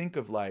when you think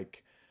of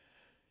like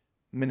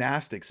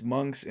monastics,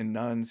 monks and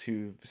nuns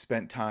who've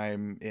spent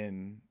time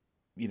in,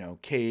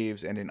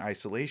 caves and in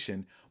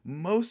isolation,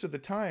 most of the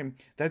time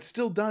that's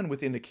still done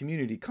within a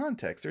community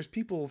context. There's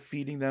people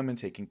feeding them and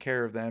taking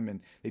care of them,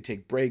 and they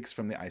take breaks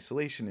from the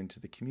isolation into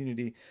the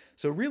community.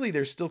 So really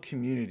there's still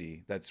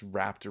community that's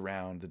wrapped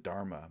around the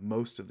Dharma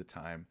most of the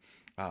time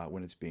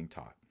when it's being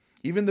taught.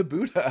 Even the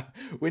Buddha,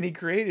 when he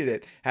created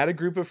it, had a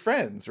group of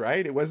friends,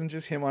 right? It wasn't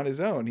just him on his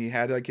own. He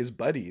had like his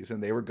buddies,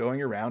 and they were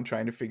going around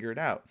trying to figure it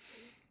out.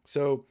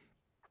 So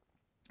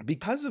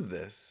because of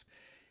this,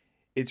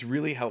 it's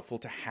really helpful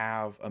to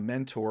have a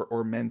mentor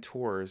or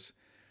mentors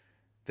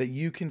that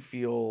you can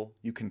feel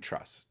you can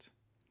trust.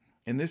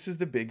 And this is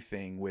the big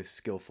thing with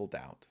skillful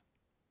doubt.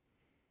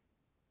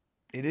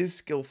 It is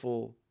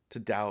skillful to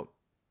doubt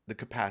the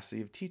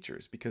capacity of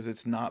teachers because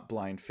it's not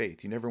blind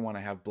faith. You never want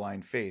to have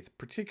blind faith,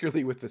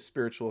 particularly with a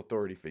spiritual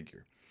authority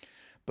figure.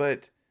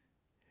 But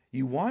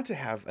you want to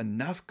have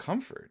enough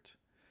comfort,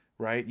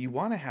 right? You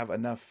want to have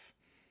enough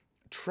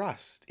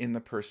trust in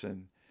the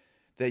person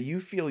that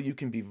you feel you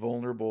can be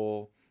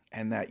vulnerable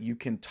and that you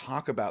can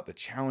talk about the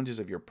challenges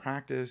of your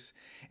practice.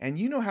 And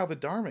you know how the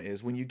Dharma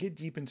is. When you get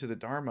deep into the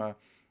Dharma,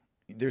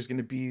 there's going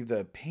to be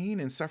the pain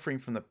and suffering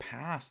from the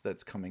past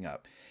that's coming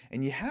up.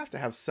 And you have to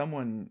have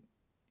someone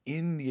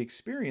in the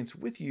experience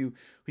with you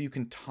who you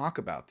can talk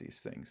about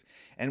these things.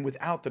 And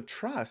without the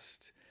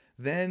trust,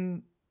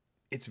 then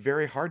it's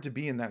very hard to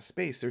be in that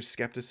space. There's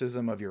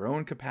skepticism of your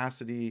own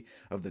capacity,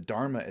 of the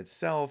Dharma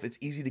itself. It's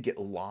easy to get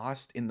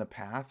lost in the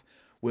path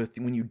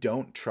when you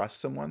don't trust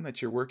someone that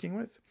you're working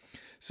with.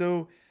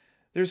 So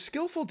there's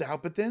skillful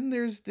doubt, but then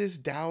there's this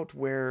doubt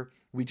where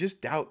we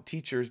just doubt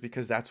teachers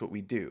because that's what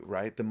we do,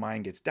 right? The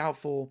mind gets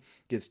doubtful,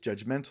 gets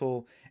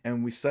judgmental,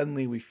 and we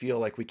feel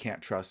like we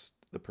can't trust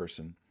the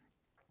person.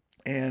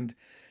 And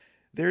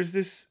there's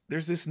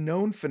this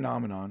known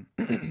phenomenon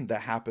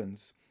that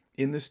happens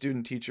in the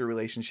student-teacher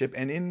relationship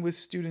and with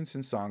students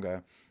in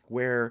Sangha,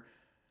 where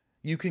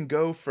you can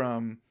go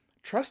from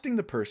trusting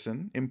the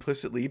person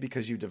implicitly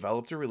because you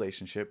developed a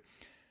relationship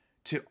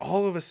to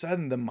all of a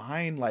sudden the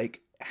mind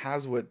like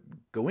has what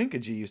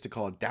Goenkaji used to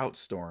call a doubt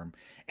storm,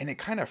 and it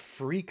kind of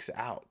freaks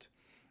out.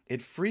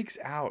 It freaks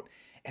out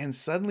and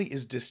suddenly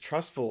is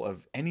distrustful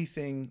of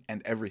anything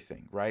and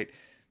everything, right?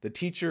 The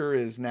teacher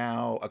is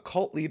now a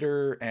cult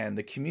leader and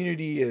the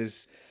community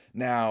is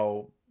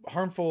now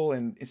harmful.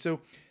 And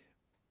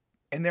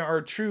there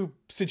are true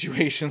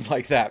situations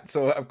like that.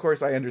 So of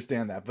course I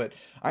understand that, but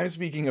I'm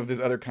speaking of this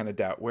other kind of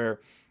doubt where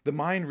the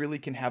mind really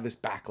can have this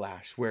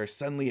backlash where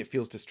suddenly it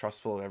feels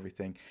distrustful of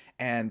everything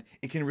and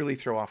it can really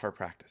throw off our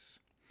practice.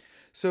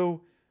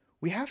 So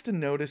we have to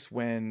notice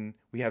when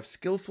we have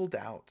skillful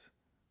doubt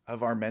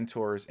of our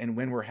mentors and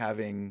when we're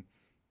having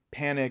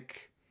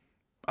panic,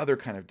 other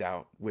kind of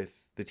doubt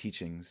with the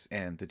teachings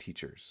and the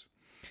teachers.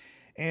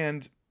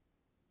 And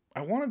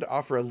I wanted to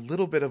offer a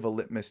little bit of a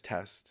litmus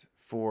test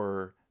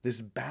for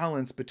this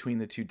balance between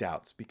the two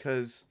doubts,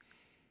 because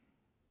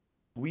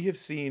we have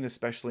seen,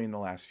 especially in the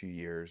last few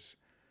years,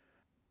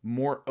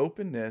 more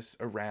openness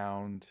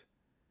around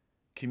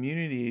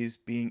communities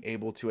being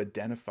able to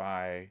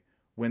identify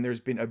when there's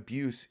been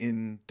abuse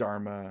in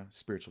Dharma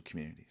spiritual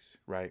communities,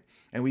 right?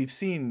 And we've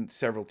seen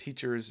several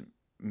teachers,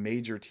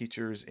 major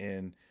teachers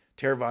in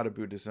Theravada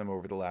Buddhism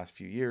over the last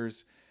few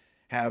years,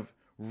 have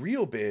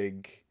real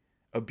big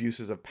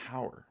abuses of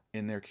power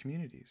in their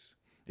communities.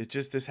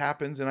 This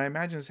happens, and I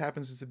imagine this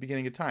happens since the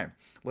beginning of time.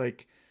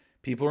 Like,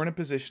 people are in a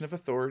position of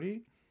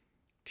authority,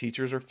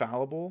 teachers are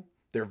fallible,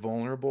 they're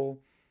vulnerable,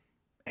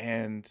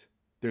 and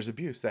there's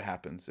abuse that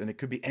happens. And it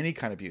could be any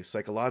kind of abuse,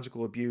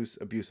 psychological abuse,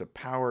 abuse of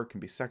power, can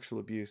be sexual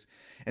abuse.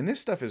 And this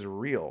stuff is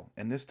real,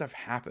 and this stuff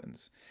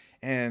happens.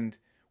 And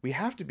we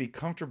have to be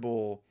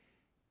comfortable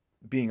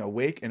being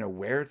awake and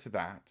aware to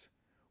that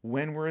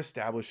when we're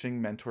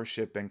establishing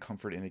mentorship and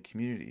comfort in a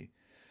community.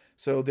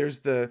 So there's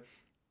the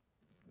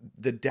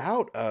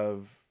doubt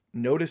of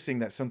noticing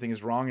that something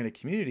is wrong in a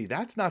community.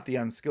 That's not the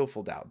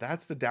unskillful doubt.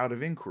 That's the doubt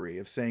of inquiry,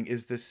 of saying,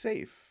 is this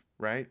safe,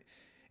 right?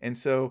 And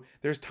so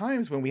there's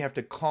times when we have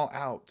to call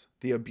out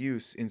the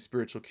abuse in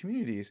spiritual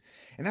communities,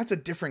 and that's a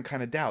different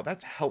kind of doubt.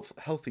 That's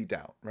healthy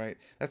doubt, right?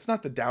 That's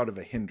not the doubt of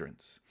a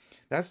hindrance.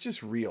 That's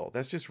just real.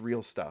 That's just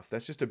real stuff.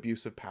 That's just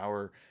abuse of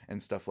power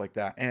and stuff like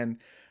that. And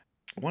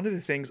one of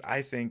the things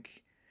I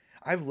think,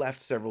 I've left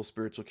several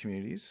spiritual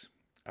communities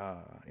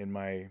in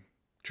my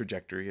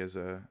trajectory as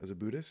a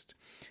Buddhist,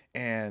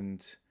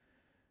 and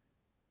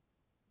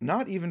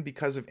not even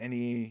because of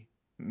any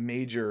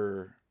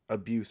major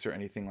abuse or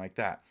anything like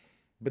that,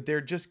 but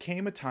there just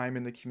came a time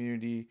in the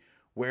community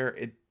where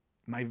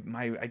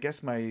I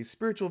guess my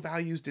spiritual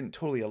values didn't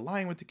totally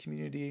align with the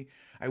community.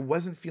 I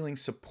wasn't feeling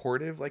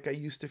supportive like I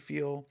used to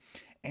feel,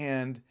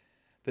 and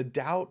the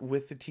doubt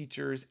with the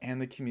teachers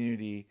and the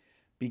community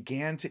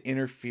began to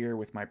interfere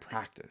with my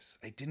practice.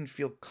 I didn't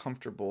feel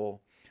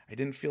comfortable. I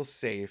didn't feel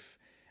safe.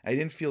 I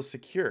didn't feel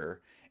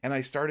secure. And I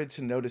started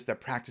to notice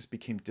that practice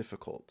became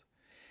difficult.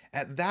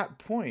 At that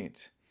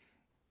point,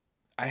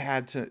 I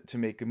had to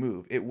make a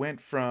move. It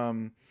went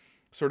from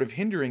sort of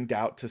hindering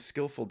doubt to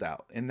skillful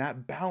doubt. And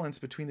that balance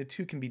between the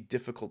two can be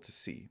difficult to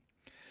see.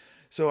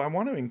 So I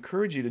want to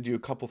encourage you to do a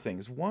couple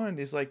things. One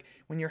is, like,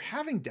 when you're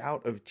having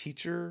doubt of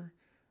teacher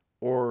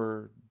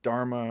or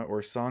Dharma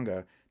or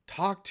Sangha,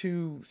 talk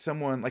to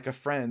someone like a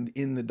friend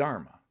in the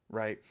Dharma,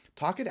 right?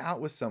 Talk it out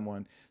with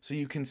someone so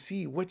you can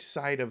see which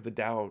side of the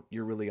doubt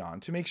you're really on,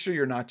 to make sure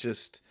you're not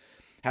just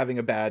having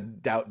a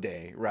bad doubt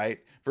day, right?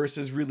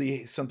 Versus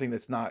really something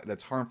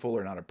that's harmful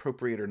or not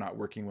appropriate or not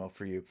working well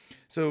for you.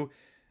 So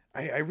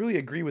I really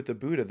agree with the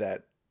Buddha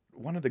that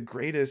one of the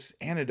greatest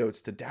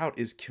antidotes to doubt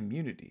is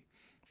community.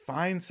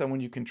 find someone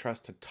you can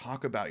trust to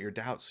talk about your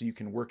doubts so you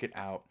can work it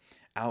out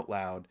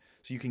loud,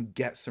 so you can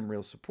get some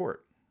real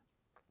support.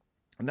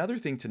 Another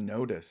thing to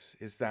notice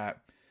is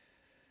that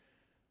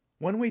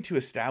one way to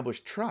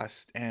establish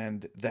trust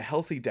and the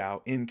healthy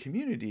doubt in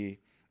community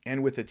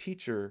and with a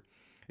teacher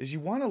is you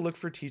want to look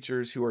for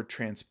teachers who are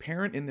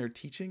transparent in their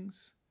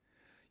teachings.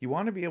 You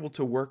want to be able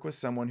to work with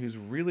someone who's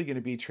really going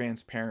to be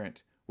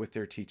transparent with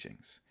their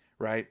teachings,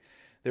 right?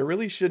 There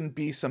really shouldn't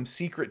be some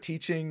secret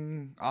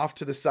teaching off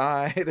to the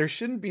side. There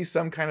shouldn't be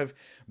some kind of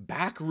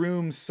back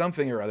room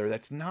something or other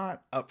that's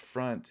not up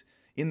front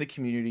in the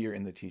community or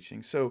in the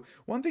teaching. So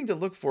one thing to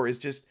look for is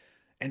just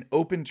an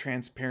open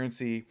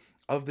transparency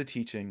of the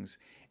teachings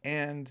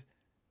and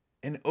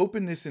an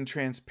openness and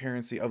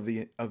transparency of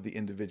the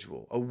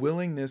individual, a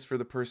willingness for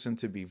the person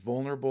to be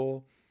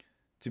vulnerable,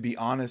 to be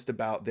honest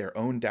about their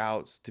own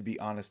doubts, to be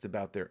honest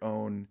about their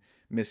own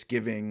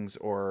misgivings,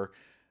 or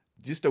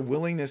just a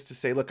willingness to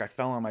say, look, I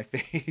fell on my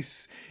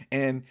face.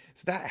 And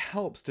so that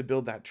helps to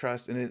build that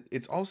trust. And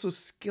it's also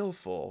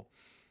skillful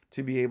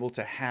to be able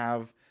to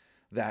have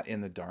that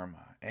in the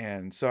Dharma.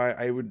 And so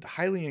I would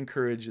highly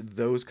encourage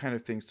those kind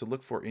of things to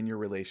look for in your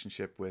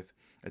relationship with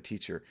a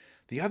teacher.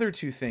 The other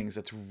two things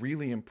that's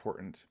really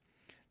important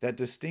that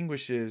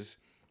distinguishes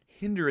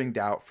hindering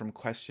doubt from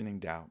questioning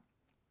doubt.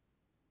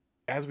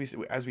 As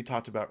we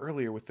talked about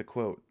earlier with the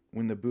quote,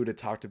 when the Buddha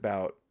talked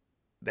about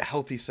the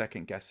healthy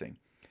second guessing,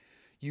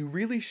 you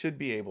really should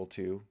be able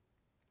to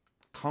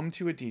come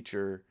to a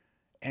teacher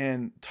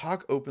and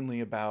talk openly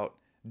about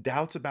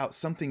doubts about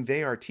something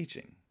they are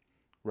teaching,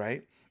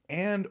 right?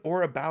 And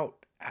or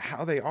about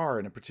how they are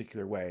in a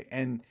particular way,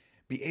 and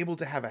be able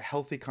to have a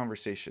healthy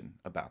conversation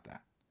about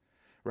that,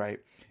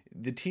 right?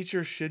 The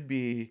teacher should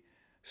be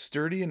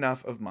sturdy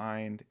enough of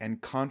mind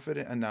and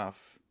confident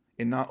enough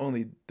in not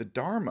only the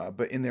Dharma,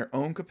 but in their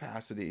own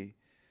capacity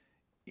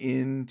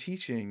in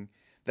teaching,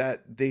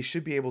 that they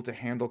should be able to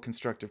handle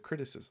constructive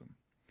criticism.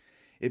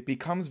 It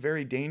becomes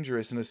very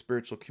dangerous in a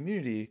spiritual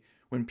community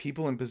when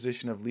people in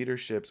position of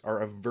leaderships are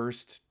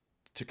averse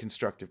to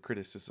constructive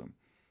criticism,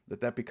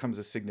 that becomes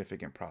a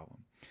significant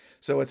problem.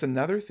 So it's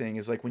another thing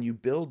is like when you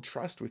build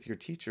trust with your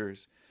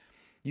teachers,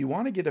 you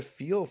want to get a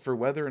feel for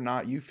whether or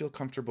not you feel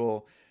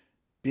comfortable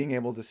being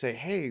able to say,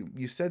 hey,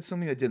 you said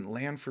something that didn't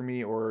land for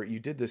me, or you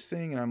did this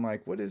thing, and I'm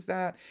like, what is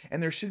that?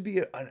 And there should be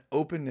an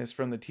openness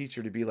from the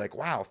teacher to be like,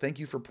 wow, thank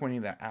you for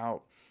pointing that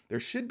out. There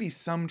should be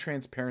some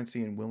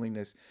transparency and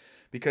willingness,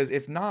 because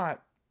if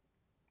not,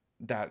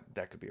 that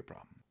could be a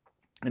problem.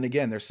 And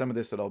again, there's some of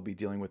this that I'll be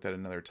dealing with at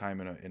another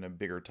time in a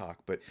bigger talk.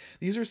 But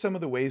these are some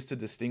of the ways to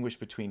distinguish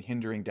between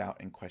hindering doubt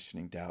and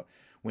questioning doubt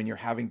when you're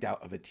having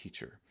doubt of a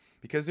teacher.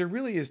 Because there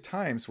really is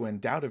times when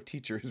doubt of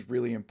teacher is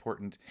really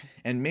important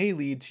and may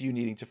lead to you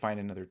needing to find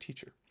another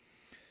teacher.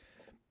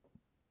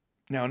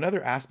 Now,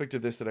 another aspect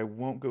of this that I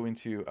won't go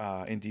into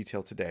in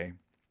detail today,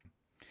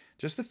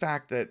 just the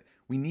fact that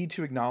we need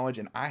to acknowledge,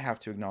 and I have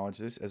to acknowledge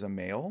this as a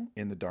male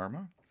in the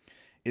Dharma,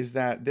 is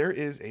that there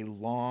is a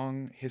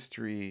long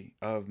history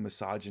of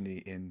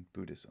misogyny in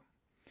Buddhism.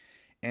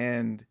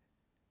 And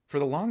for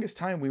the longest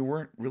time, we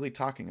weren't really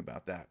talking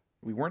about that.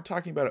 We weren't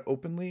talking about it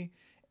openly,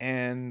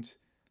 and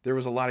there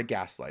was a lot of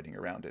gaslighting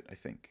around it, I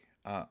think.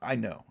 I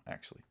know,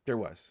 actually, there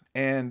was.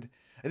 And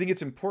I think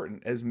it's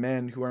important as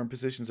men who are in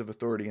positions of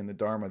authority in the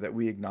Dharma that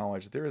we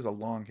acknowledge there is a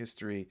long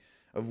history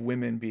of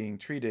women being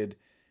treated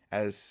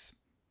as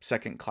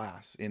second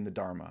class in the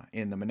Dharma,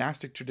 in the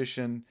monastic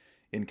tradition,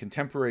 in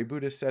contemporary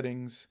Buddhist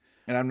settings.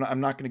 And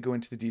I'm not going to go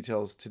into the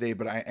details today,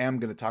 but I am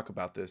going to talk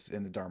about this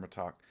in the Dharma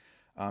talk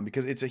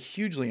because it's a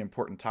hugely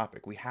important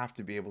topic. We have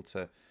to be able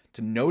to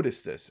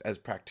notice this as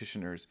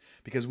practitioners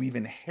because we've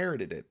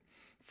inherited it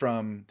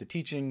from the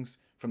teachings,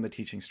 from the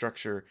teaching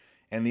structure.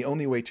 And the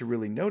only way to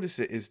really notice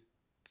it is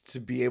to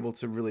be able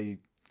to really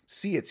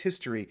see its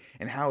history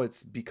and how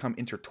it's become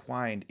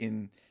intertwined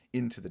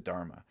into the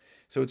Dharma.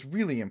 So it's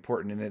really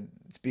important, and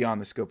it's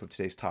beyond the scope of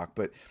today's talk.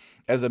 But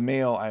as a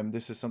male,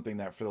 this is something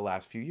that for the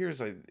last few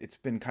years, it's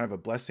been kind of a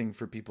blessing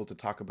for people to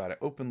talk about it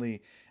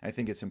openly. And I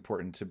think it's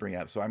important to bring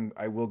up. So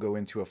I will go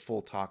into a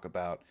full talk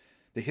about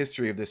the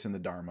history of this in the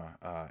Dharma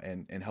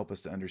and help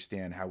us to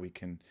understand how we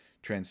can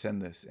transcend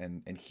this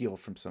and heal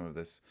from some of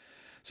this.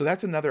 So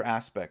that's another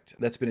aspect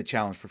that's been a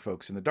challenge for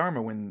folks in the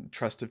Dharma when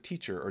trust of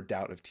teacher or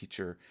doubt of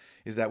teacher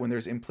is that when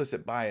there's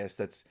implicit bias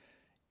that's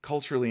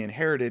culturally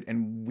inherited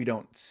and we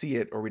don't see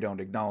it or we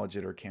don't acknowledge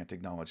it or can't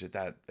acknowledge it,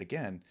 that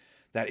again,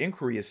 that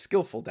inquiry is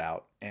skillful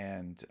doubt,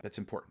 and that's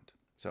important.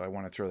 So I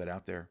want to throw that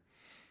out there.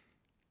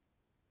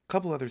 A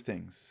couple other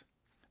things.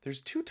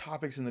 There's two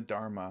topics in the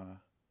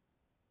Dharma,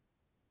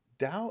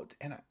 doubt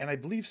and I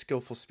believe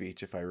skillful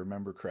speech, if I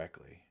remember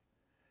correctly,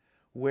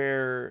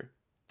 where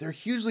they're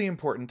hugely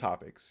important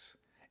topics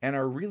and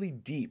are really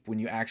deep when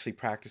you actually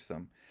practice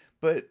them.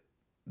 But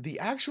the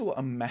actual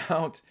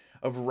amount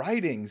of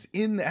writings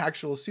in the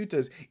actual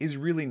suttas is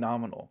really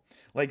nominal.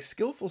 Like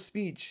skillful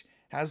speech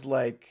has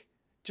like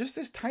just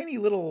this tiny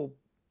little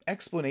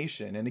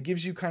explanation, and it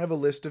gives you kind of a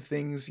list of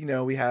things.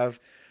 We have,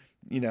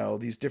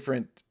 these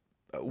different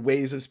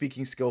ways of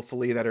speaking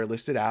skillfully that are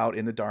listed out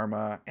in the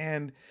Dharma,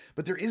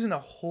 but there isn't a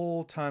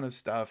whole ton of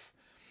stuff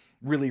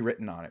really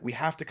written on it. We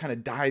have to kind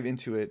of dive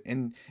into it,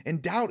 and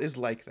doubt is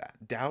like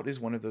that. Doubt is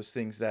one of those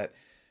things that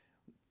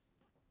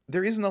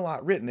there isn't a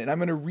lot written, and I'm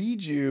going to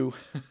read you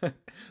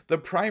the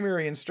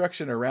primary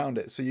instruction around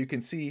it so you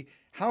can see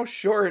how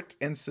short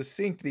and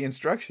succinct the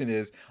instruction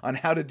is on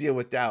how to deal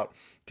with doubt,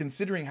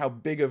 considering how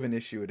big of an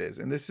issue it is.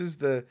 And this is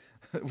the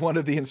one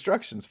of the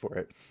instructions for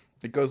it.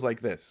 It goes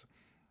like this: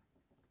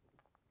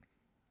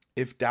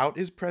 if doubt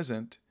is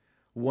present,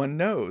 one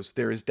knows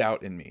there is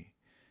doubt in me.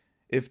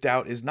 If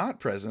doubt is not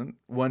present,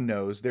 one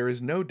knows there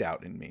is no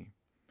doubt in me.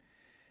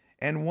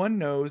 And one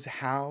knows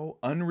how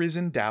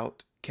unrisen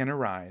doubt can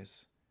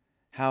arise,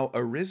 how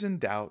arisen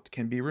doubt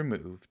can be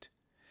removed,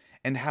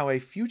 and how a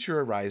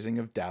future arising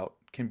of doubt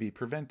can be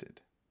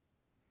prevented.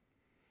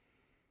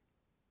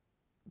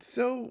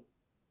 So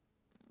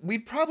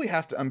we'd probably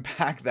have to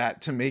unpack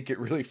that to make it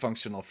really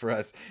functional for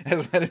us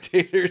as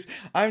meditators.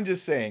 I'm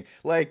just saying,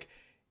 like,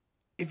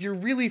 if you're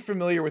really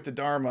familiar with the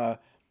Dharma,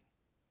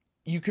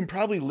 you can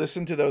probably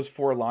listen to those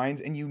 4 lines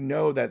and you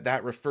know that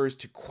that refers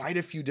to quite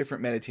a few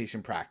different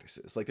meditation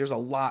practices. Like, there's a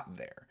lot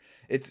there.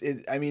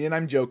 I mean, and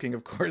I'm joking,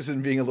 of course,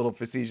 and being a little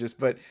facetious,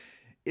 but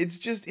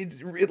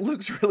it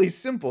looks really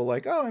simple.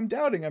 Like, oh, I'm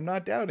doubting, I'm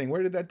not doubting.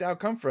 Where did that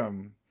doubt come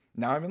from?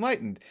 Now I'm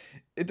enlightened.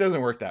 It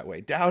doesn't work that way.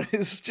 Doubt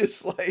is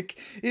just like,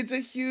 it's a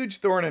huge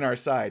thorn in our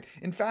side.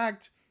 In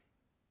fact,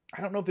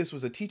 I don't know if this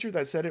was a teacher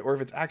that said it or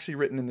if it's actually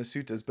written in the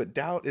suttas, but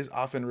doubt is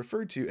often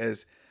referred to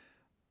as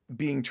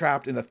being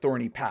trapped in a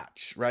thorny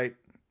patch, right?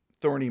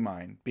 Thorny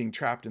mind, being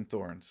trapped in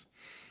thorns.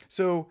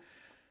 So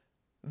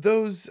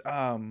those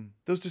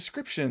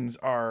descriptions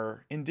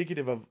are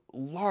indicative of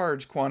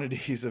large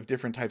quantities of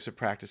different types of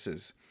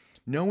practices.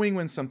 Knowing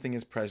when something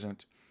is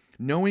present,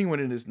 knowing when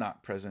it is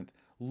not present,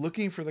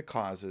 looking for the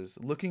causes,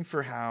 looking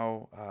for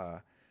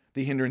how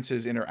the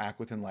hindrances interact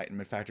with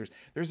enlightenment factors.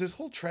 There's this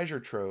whole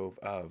treasure trove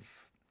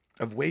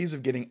of ways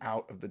of getting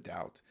out of the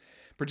doubt,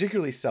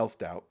 particularly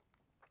self-doubt,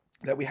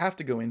 that we have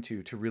to go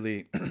into to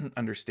really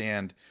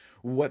understand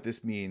what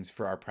this means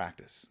for our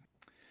practice.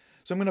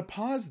 So I'm going to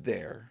pause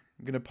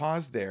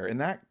there. And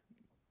that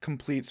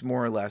completes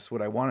more or less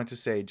what I wanted to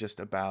say just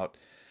about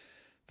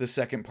the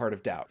second part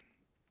of doubt.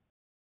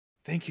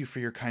 Thank you for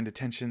your kind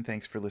attention.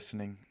 Thanks for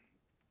listening.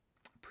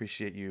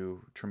 Appreciate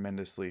you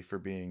tremendously for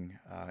being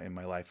in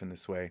my life in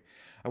this way.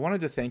 I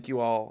wanted to thank you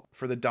all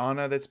for the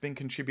dana that's been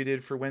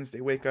contributed for Wednesday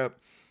Wake Up.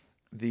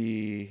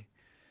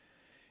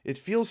 It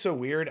feels so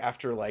weird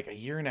after like a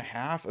year and a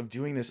half of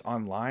doing this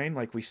online.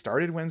 Like, we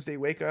started Wednesday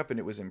Wake Up and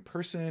it was in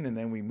person, and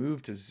then we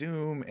moved to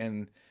Zoom,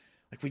 and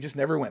like we just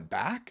never went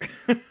back.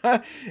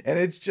 And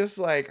it's just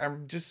like,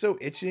 I'm just so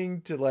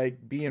itching to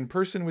like be in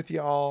person with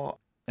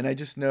y'all. And I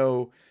just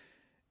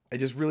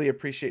really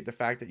appreciate the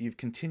fact that you've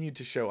continued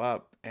to show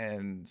up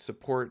and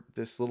support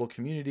this little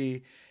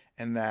community,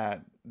 and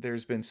that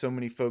there's been so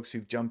many folks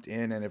who've jumped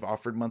in and have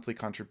offered monthly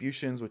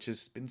contributions, which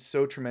has been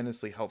so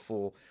tremendously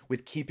helpful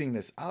with keeping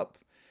this up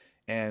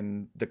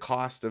and the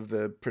cost of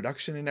the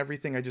production and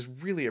everything. I just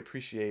really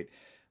appreciate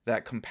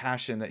that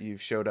compassion that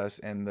you've showed us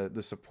and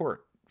the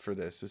support for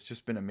this. It's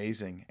just been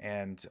amazing.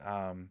 And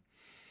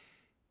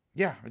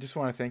yeah, I just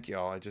want to thank you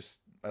all.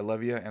 I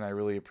love you, and I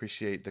really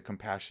appreciate the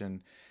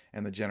compassion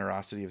and the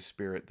generosity of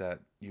spirit that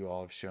you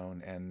all have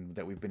shown, and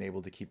that we've been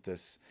able to keep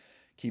this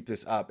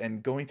up.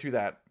 And going through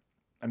that,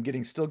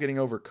 I'm still getting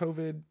over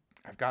COVID.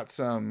 I've got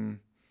some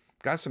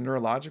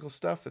neurological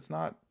stuff that's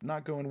not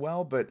going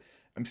well, but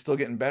I'm still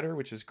getting better,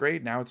 which is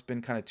great. Now it's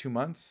been kind of 2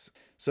 months.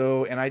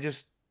 So, and I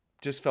just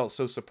felt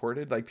so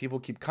supported. Like,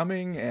 people keep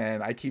coming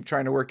and I keep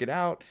trying to work it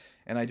out.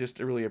 And it just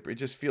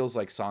feels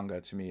like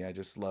Sangha to me. I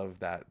just love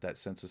that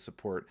sense of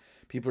support.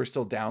 People are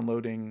still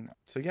downloading.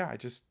 So yeah, I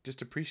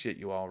just appreciate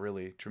you all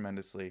really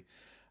tremendously.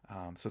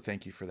 So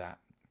thank you for that.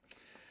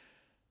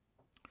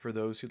 For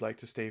those who'd like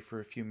to stay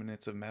for a few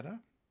minutes of metta,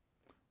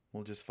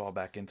 we'll just fall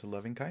back into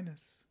loving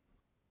kindness.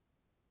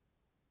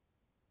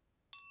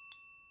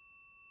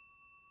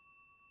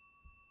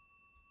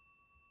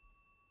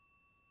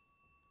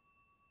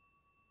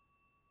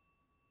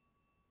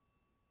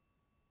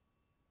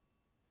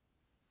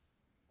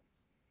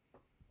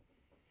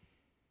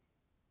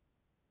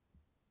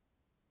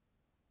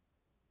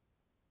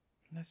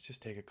 Let's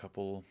just take a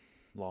couple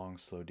long,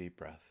 slow, deep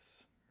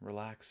breaths,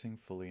 relaxing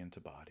fully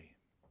into body.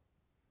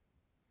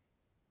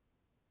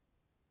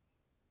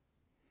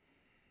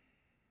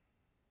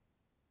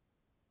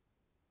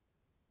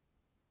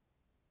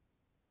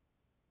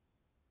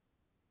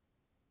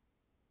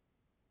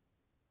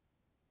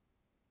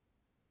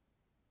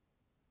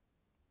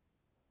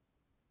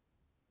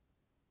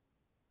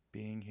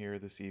 Being here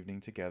this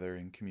evening together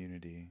in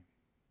community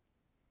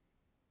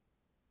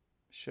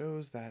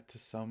shows that to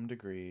some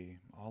degree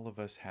all of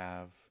us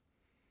have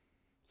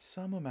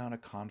some amount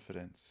of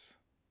confidence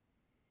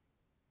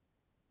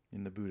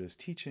in the Buddha's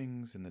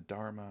teachings, in the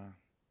Dharma,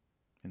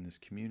 in this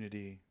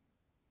community.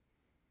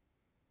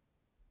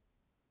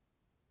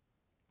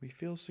 We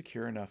feel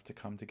secure enough to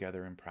come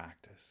together and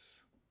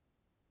practice.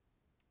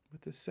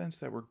 with the sense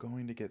that we're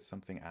going to get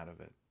something out of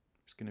it.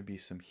 There's going to be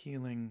some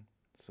healing,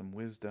 some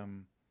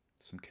wisdom,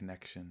 some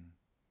connection.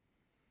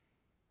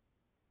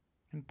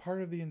 And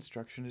part of the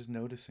instruction is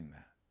noticing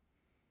that.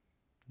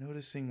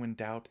 Noticing when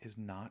doubt is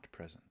not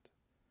present.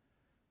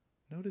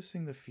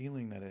 Noticing the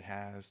feeling that it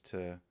has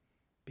to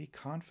be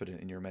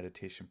confident in your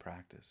meditation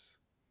practice,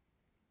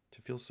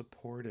 to feel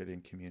supported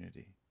in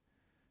community,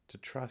 to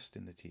trust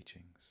in the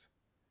teachings.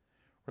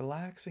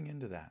 Relaxing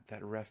into that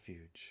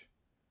refuge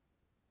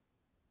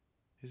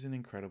is an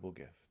incredible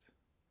gift.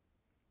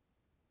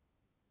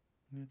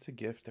 And it's a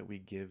gift that we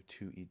give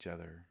to each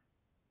other.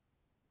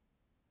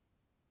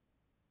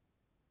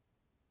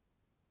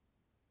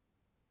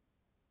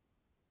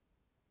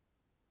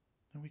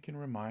 And we can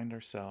remind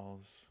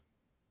ourselves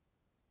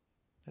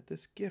that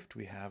this gift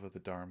we have of the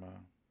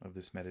Dharma, of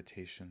this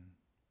meditation,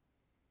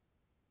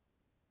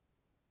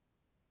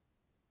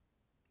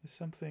 is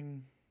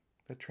something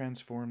that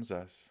transforms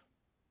us.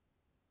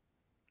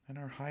 And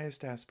our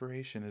highest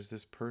aspiration is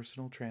this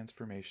personal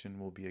transformation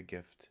will be a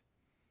gift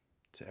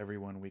to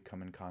everyone we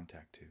come in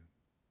contact to.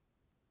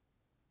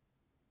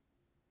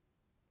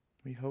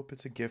 We hope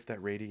it's a gift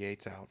that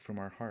radiates out from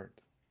our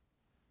heart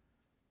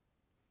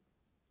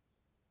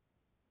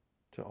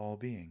to all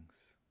beings.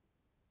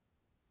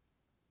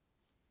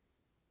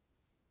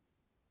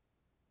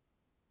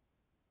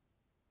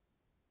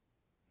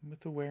 And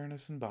with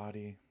awareness and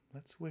body,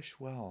 let's wish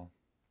well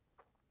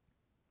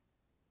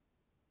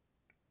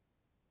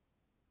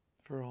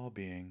for all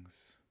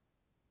beings.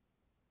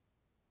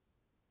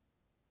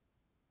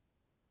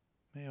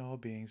 May all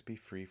beings be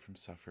free from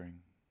suffering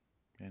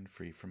and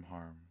free from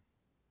harm.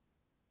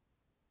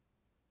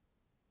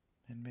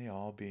 And may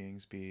all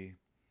beings be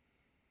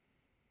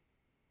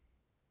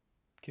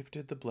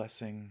gifted the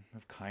blessing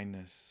of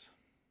kindness,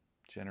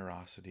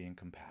 generosity, and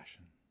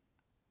compassion.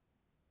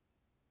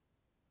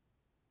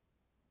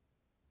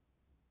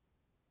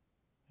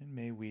 And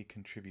may we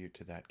contribute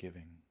to that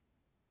giving.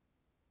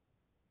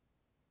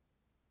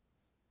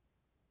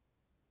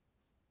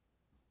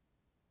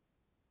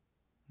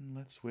 And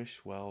let's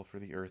wish well for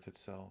the earth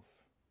itself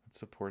that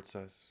supports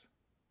us,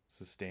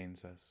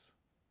 sustains us.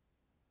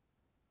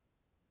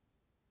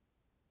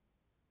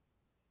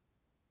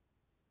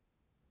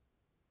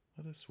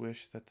 Let us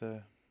wish that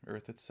the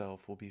earth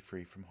itself will be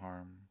free from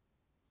harm.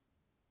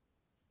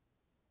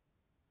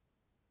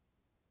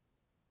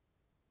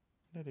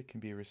 That it can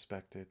be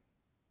respected,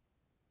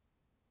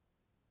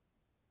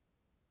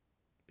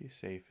 be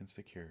safe and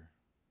secure,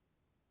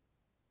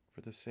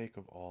 for the sake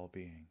of all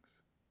beings.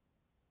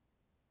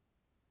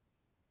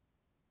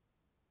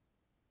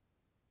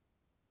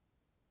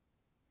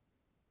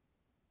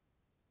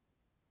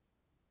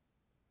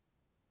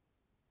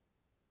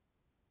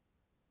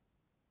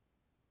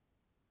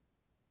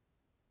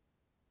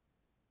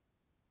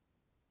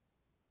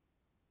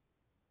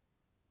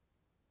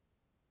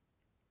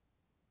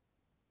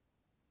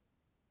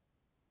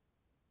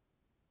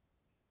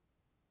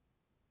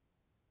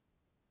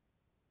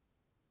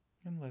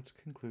 And let's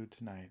conclude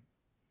tonight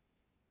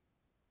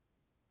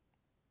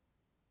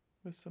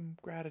with some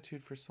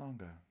gratitude for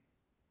Sangha.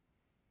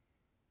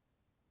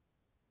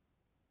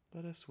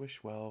 Let us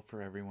wish well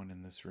for everyone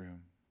in this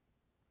room.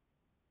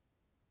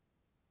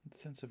 A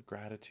sense of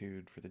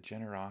gratitude for the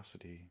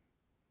generosity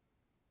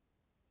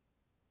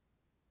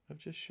of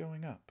just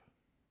showing up,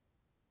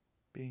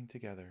 being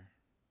together,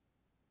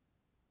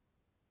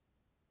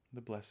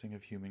 the blessing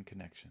of human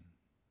connection.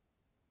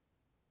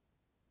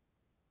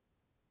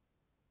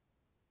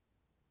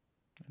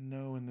 And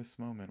know in this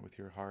moment with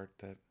your heart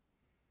that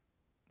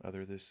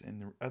others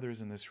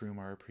in this room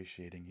are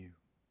appreciating you.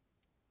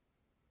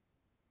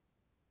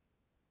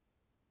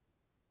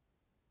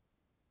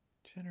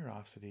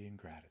 Generosity and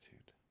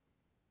gratitude,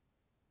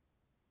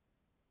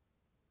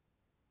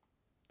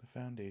 the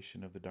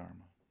foundation of the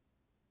Dharma.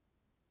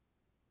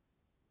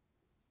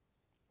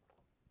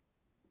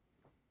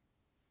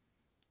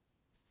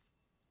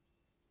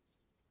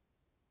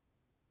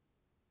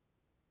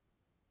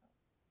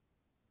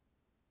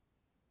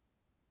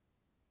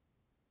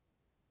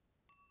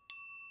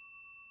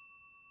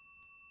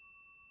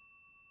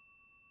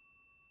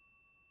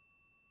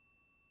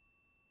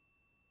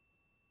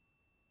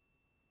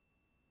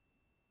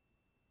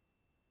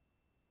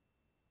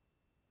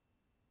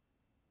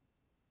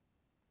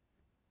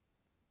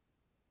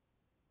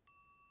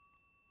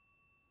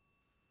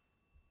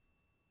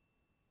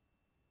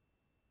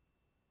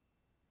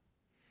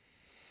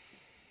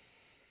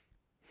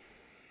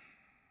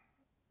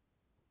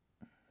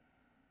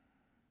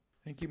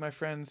 Thank you, my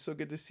friends. So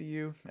good to see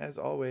you, as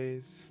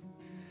always.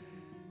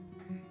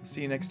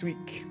 See you next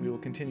week. We will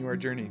continue our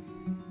journey.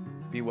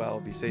 Be well,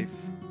 be safe.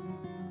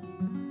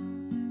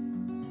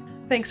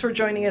 Thanks for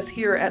joining us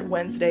here at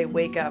Wednesday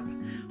Wake Up.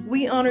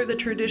 We honor the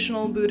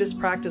traditional Buddhist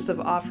practice of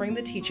offering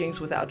the teachings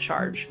without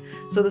charge,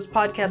 so this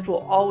podcast will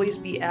always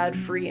be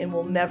ad-free and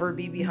will never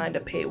be behind a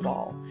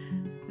paywall.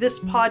 This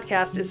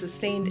podcast is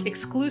sustained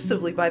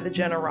exclusively by the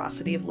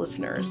generosity of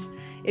listeners.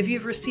 If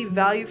you've received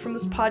value from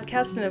this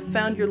podcast and have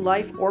found your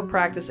life or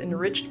practice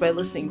enriched by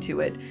listening to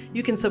it,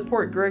 you can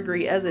support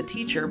Gregory as a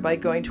teacher by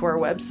going to our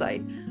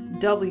website,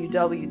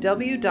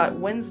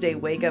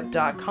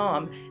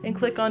 www.wednesdaywakeup.com, and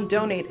click on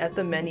Donate at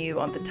the menu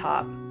on the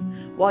top.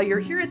 While you're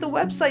here at the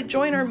website,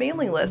 join our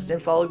mailing list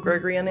and follow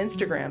Gregory on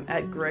Instagram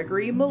at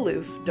Gregory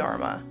Maloof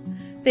Dharma.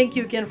 Thank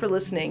you again for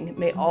listening.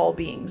 May all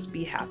beings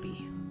be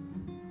happy.